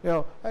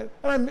 I'm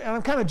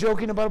kind of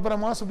joking about it, but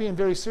I'm also being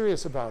very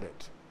serious about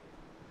it.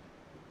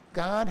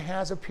 God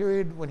has a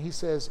period when he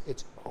says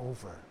it's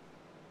over.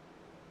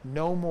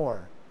 No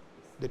more.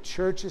 The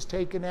church is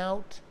taken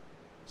out.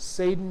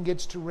 Satan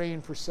gets to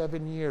reign for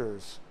 7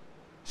 years.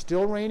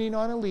 Still reigning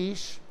on a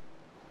leash,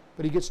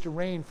 but he gets to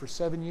reign for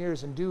 7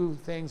 years and do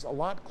things a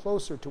lot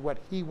closer to what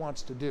he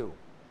wants to do.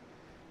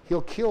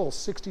 He'll kill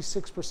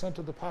 66%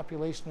 of the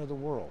population of the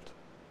world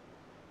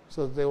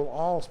so that they will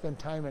all spend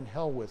time in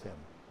hell with him.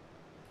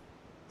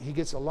 He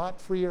gets a lot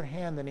freer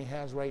hand than he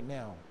has right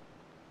now.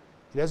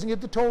 He doesn't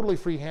get the totally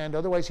free hand,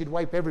 otherwise he'd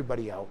wipe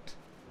everybody out.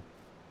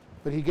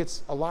 But he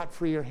gets a lot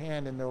freer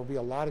hand, and there will be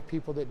a lot of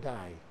people that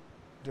die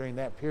during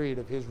that period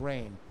of his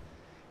reign.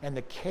 And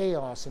the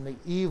chaos and the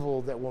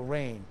evil that will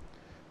reign.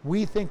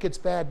 We think it's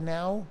bad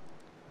now.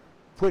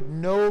 Put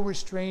no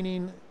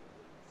restraining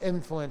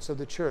influence of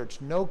the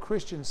church. No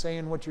Christian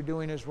saying what you're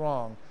doing is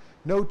wrong.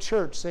 No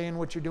church saying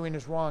what you're doing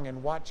is wrong,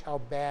 and watch how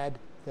bad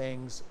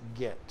things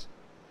get.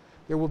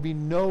 There will be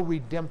no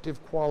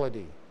redemptive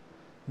quality.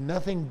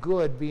 Nothing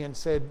good being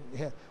said.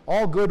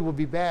 All good will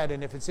be bad,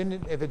 and if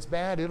it's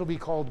bad, it'll be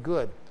called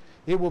good.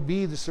 It will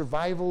be the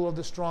survival of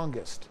the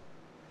strongest.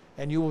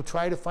 And you will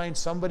try to find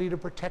somebody to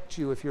protect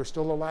you if you're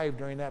still alive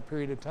during that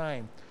period of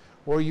time.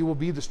 Or you will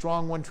be the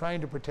strong one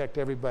trying to protect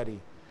everybody.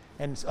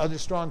 And other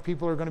strong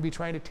people are going to be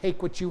trying to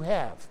take what you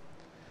have.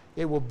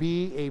 It will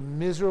be a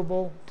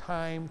miserable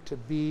time to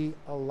be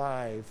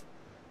alive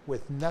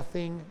with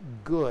nothing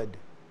good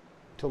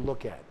to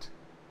look at.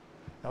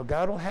 Now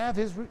God will have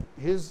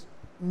his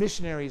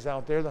missionaries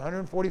out there. The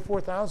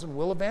 144,000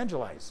 will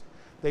evangelize.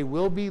 They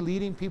will be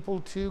leading people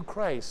to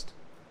Christ.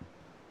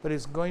 But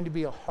it's going to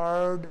be a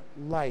hard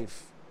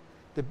life.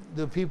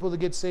 The people that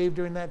get saved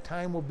during that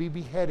time will be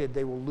beheaded.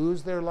 They will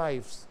lose their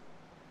lives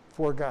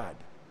for God.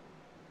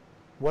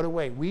 What a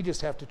way. We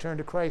just have to turn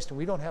to Christ, and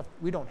we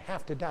don't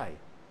have to die.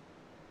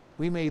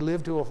 We may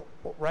live to a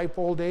ripe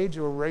old age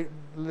or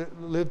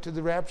live to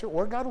the rapture,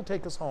 or God will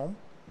take us home,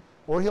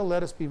 or he'll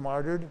let us be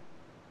martyred.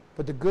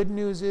 But the good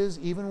news is,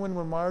 even when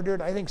we're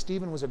martyred, I think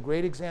Stephen was a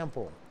great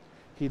example.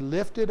 He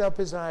lifted up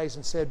his eyes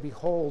and said,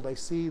 behold, I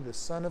see the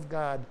Son of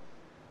God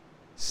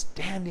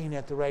standing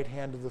at the right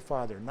hand of the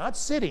Father, not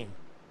sitting.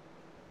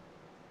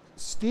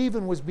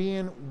 Stephen was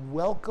being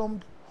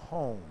welcomed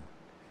home.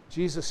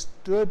 Jesus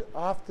stood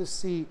off the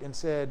seat and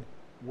said,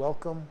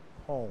 welcome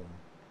home.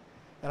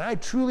 And I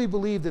truly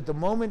believe that the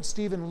moment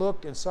Stephen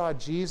looked and saw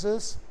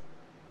Jesus,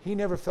 he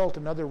never felt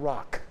another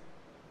rock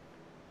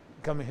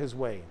coming his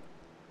way.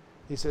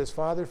 He says,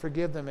 Father,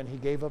 forgive them, and he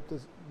gave up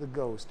the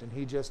ghost, and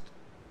he just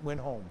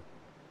went home.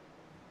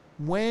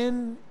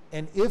 When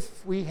and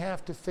if we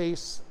have to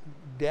face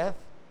death,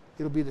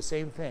 it'll be the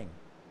same thing.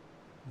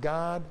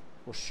 God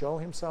will show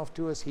himself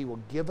to us. He will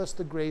give us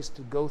the grace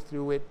to go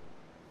through it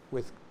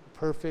with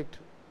perfect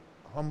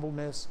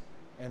humbleness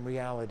and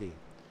reality.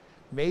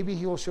 Maybe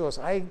he will show us.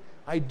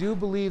 I do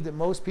believe that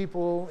most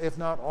people, if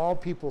not all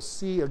people,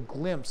 see a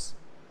glimpse,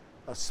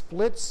 a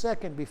split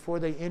second before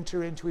they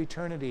enter into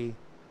eternity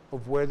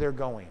of where they're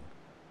going.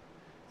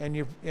 And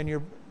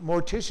your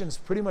morticians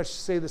pretty much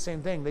say the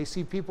same thing. They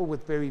see people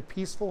with very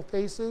peaceful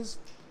faces,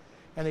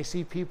 and they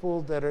see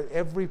people that are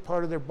every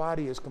part of their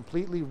body is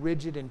completely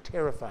rigid and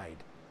terrified.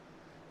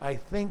 I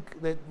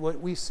think that what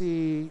we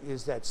see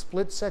is that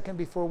split second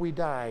before we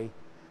die,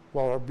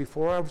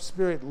 before our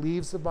spirit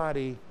leaves the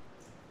body,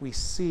 we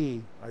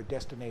see our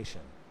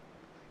destination.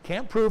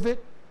 Can't prove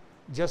it,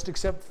 just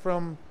except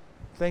from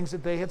things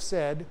that they have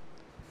said.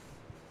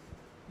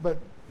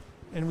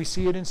 And we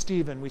see it in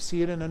Stephen. We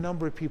see it in a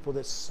number of people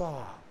that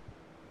saw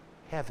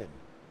heaven,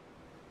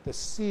 that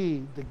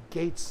see the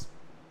gates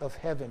of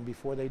heaven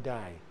before they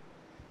die.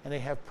 And they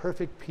have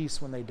perfect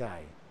peace when they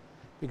die.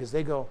 Because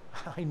they go,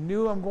 I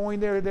knew I'm going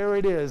there. There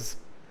it is.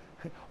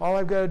 All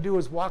I've got to do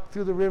is walk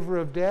through the river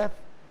of death,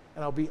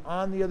 and I'll be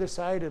on the other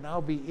side, and I'll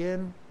be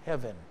in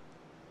heaven.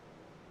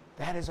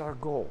 That is our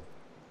goal.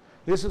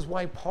 This is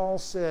why Paul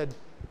said,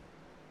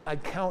 I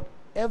count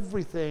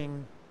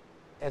everything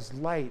as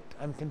light.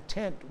 I'm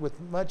content with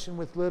much and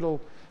with little,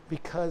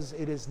 because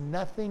it is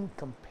nothing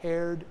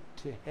compared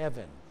to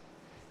heaven.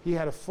 He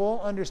had a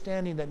full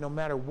understanding that no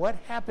matter what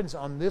happens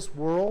on this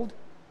world,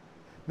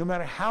 no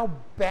matter how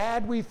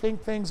bad we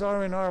think things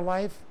are in our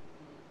life,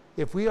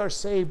 if we are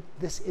saved,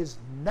 this is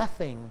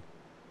nothing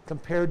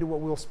compared to what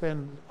we'll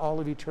spend all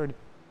of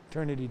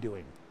eternity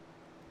doing.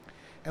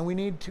 And we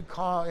need to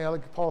call,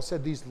 like Paul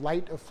said, these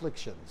light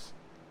afflictions,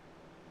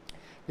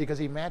 because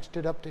he matched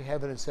it up to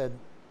heaven and said,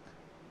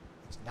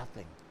 it's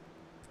nothing.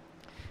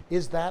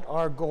 Is that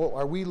our goal?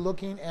 Are we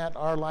looking at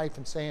our life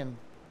and saying,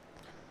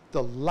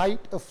 the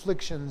light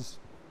afflictions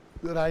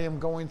that I am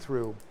going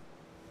through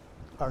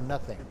are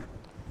nothing?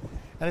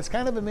 And it's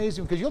kind of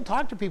amazing, because you'll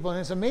talk to people, and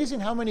it's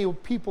amazing how many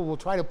people will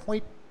try to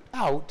point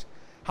out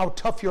how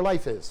tough your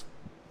life is.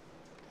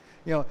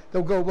 They'll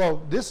go,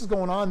 well, this is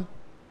going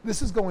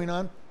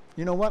on.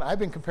 You know what? I've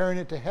been comparing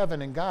it to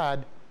heaven and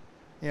God,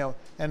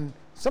 and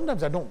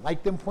sometimes I don't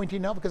like them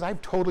pointing out, because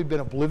I've totally been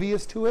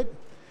oblivious to it,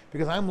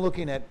 because I'm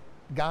looking at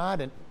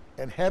God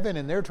and heaven,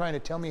 and they're trying to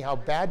tell me how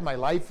bad my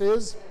life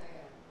is.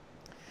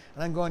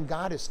 And I'm going,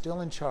 God is still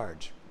in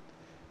charge.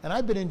 And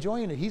I've been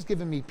enjoying it. He's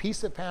given me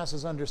peace that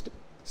passes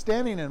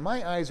understanding, and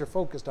my eyes are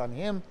focused on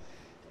him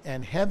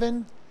and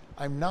heaven.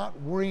 I'm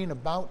not worrying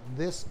about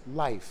this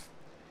life.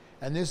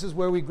 And this is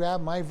where we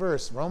grab my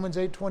verse, Romans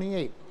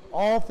 8:28.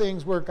 All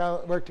things work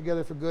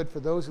together for good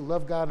for those who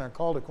love God and are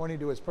called according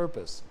to his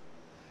purpose.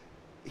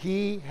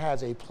 He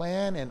has a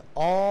plan, and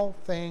all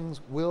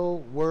things will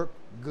work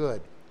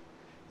good.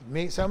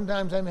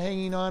 Sometimes I'm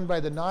hanging on by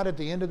the knot at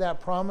the end of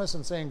that promise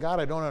and saying, God,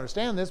 I don't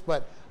understand this,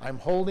 but I'm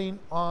holding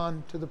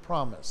on to the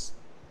promise.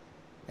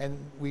 And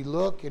we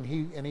look, and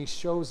he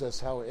shows us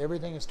how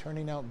everything is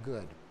turning out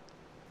good.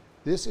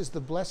 This is the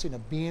blessing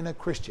of being a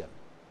Christian.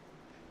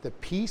 The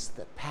peace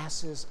that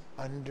passes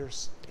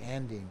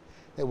understanding,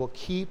 that will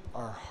keep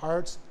our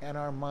hearts and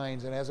our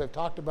minds. And as I've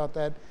talked about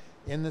that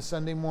in the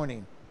Sunday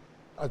morning,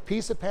 a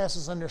peace that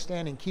passes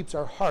understanding keeps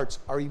our hearts,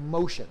 our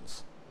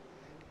emotions,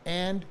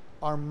 and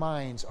our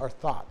minds, our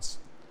thoughts.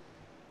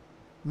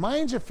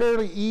 Minds are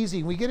fairly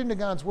easy. We get into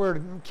God's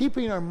Word.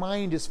 Keeping our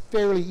mind is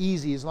fairly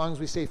easy as long as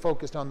we stay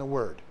focused on the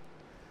Word.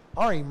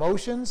 Our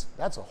emotions,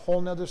 that's a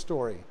whole nother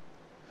story.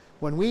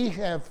 When we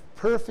have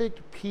perfect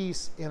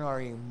peace in our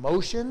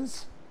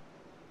emotions,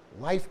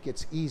 life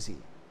gets easy.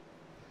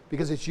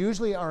 Because it's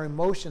usually our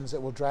emotions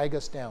that will drag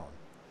us down.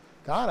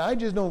 God, I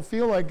just don't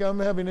feel like I'm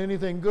having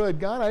anything good.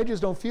 God, I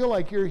just don't feel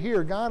like you're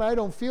here. God, I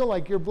don't feel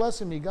like you're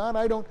blessing me. God,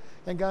 I don't.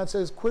 And God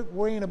says, quit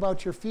worrying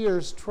about your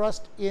fears.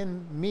 Trust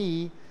in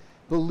me.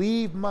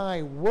 Believe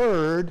my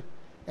word,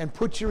 and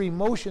put your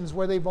emotions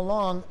where they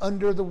belong,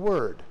 under the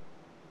word.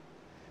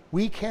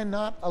 We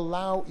cannot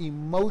allow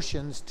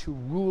emotions to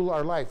rule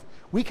our life.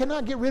 We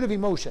cannot get rid of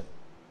emotion.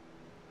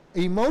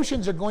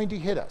 Emotions are going to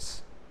hit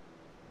us.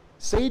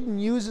 Satan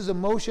uses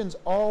emotions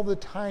all the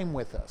time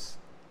with us.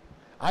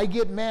 I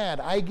get mad,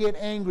 I get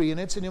angry, and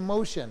it's an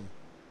emotion.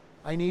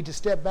 I need to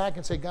step back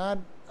and say,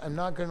 God, I'm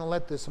not going to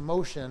let this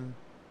emotion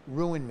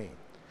ruin me.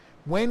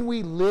 When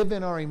we live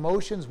in our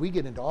emotions, we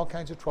get into all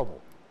kinds of trouble.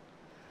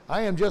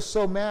 I am just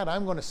so mad,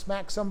 I'm going to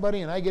smack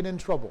somebody, and I get in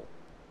trouble.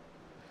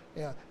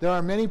 Yeah, there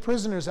are many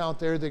prisoners out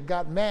there that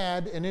got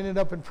mad and ended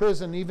up in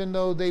prison, even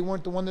though they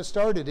weren't the one that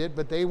started it,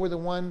 but they were the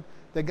one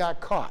that got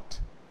caught.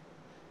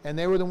 And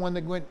they were the one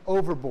that went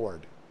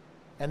overboard.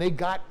 And they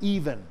got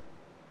even.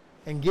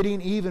 And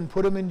getting even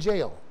put them in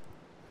jail.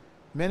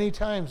 Many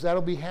times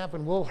that'll be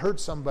happen. We'll hurt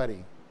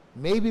somebody.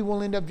 Maybe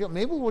we'll end up jail.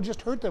 Maybe we'll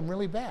just hurt them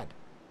really bad.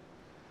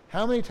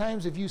 How many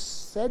times have you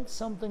said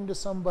something to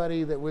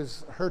somebody that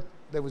was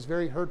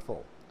very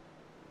hurtful?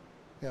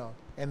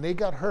 And they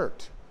got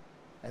hurt.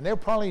 And they're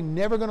probably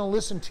never going to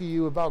listen to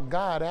you about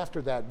God after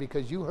that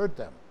because you hurt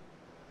them.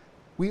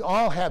 We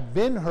all have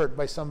been hurt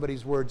by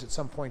somebody's words at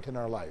some point in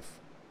our life.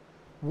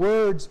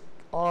 Words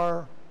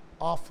are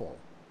awful.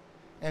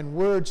 And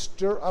words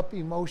stir up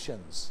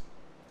emotions.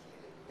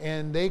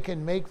 And they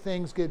can make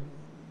things get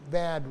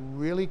bad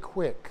really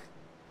quick.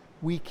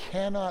 We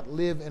cannot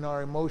live in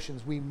our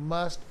emotions. We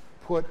must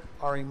put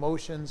our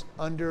emotions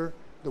under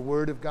the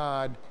Word of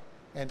God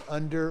and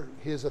under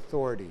His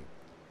authority,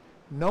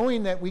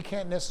 knowing that we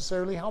can't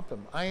necessarily help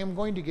Him. I am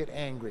going to get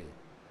angry.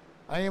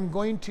 I am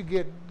going to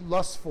get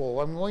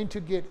lustful. I'm going to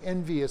get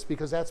envious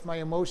because that's my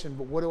emotion,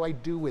 but what do I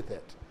do with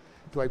it?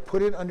 Do I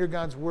put it under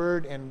God's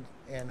Word and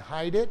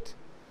hide it,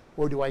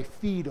 or do I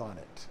feed on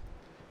it?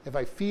 If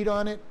I feed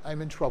on it,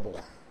 I'm in trouble.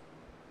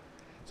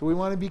 So we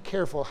want to be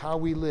careful how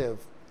we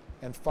live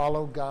and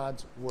follow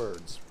God's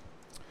words.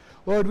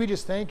 Lord, we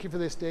just thank you for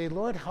this day.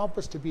 Lord, help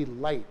us to be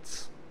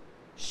lights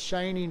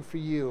shining for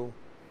you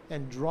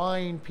and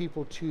drawing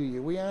people to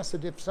you. We ask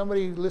that if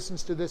somebody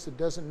listens to this that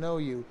doesn't know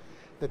you,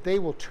 that they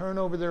will turn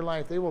over their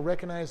life. They will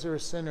recognize they're a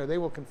sinner. They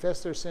will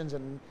confess their sins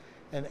and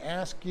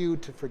ask you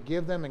to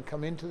forgive them and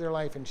come into their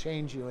life and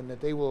change you, and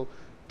that they will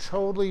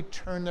totally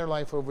turn their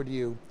life over to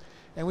you.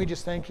 And we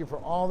just thank you for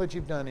all that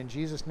you've done. In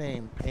Jesus'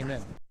 name,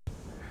 amen.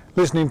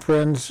 Listening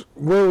friends,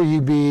 where will you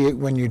be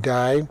when you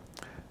die?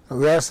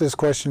 We ask this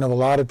question of a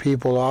lot of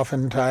people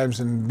oftentimes,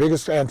 and the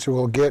biggest answer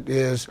we'll get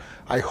is,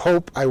 I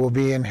hope I will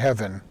be in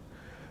heaven.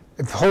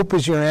 If hope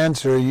is your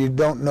answer, you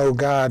don't know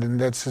God,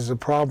 and that's a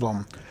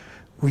problem.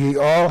 We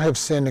all have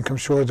sinned and come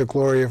short of the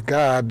glory of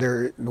God.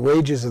 The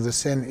wages of the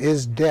sin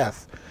is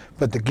death,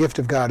 but the gift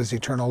of God is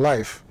eternal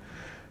life.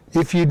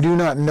 If you do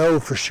not know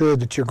for sure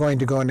that you're going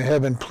to go into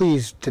heaven,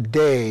 please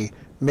today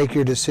make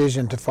your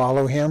decision to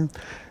follow Him.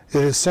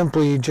 It is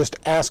simply just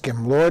ask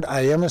Him, Lord, I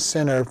am a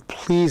sinner.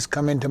 Please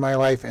come into my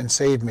life and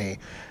save me,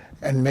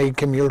 and make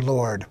Him your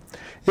Lord.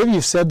 If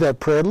you've said that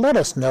prayer, let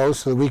us know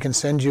so that we can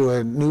send you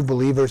a new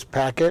believers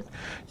packet.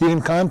 You can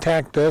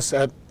contact us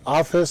at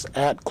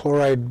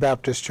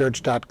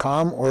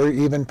office@chloridebaptistchurch.com or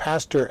even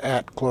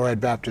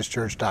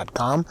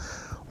pastor@chloridebaptistchurch.com.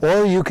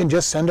 Or you can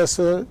just send us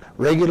a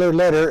regular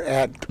letter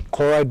at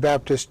Chloride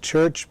Baptist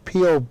Church,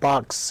 P.O.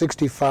 Box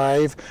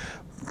 65,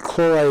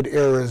 Chloride,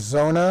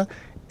 Arizona,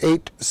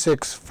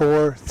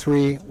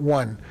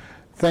 86431.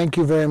 Thank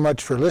you very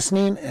much for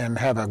listening, and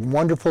have a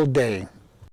wonderful day.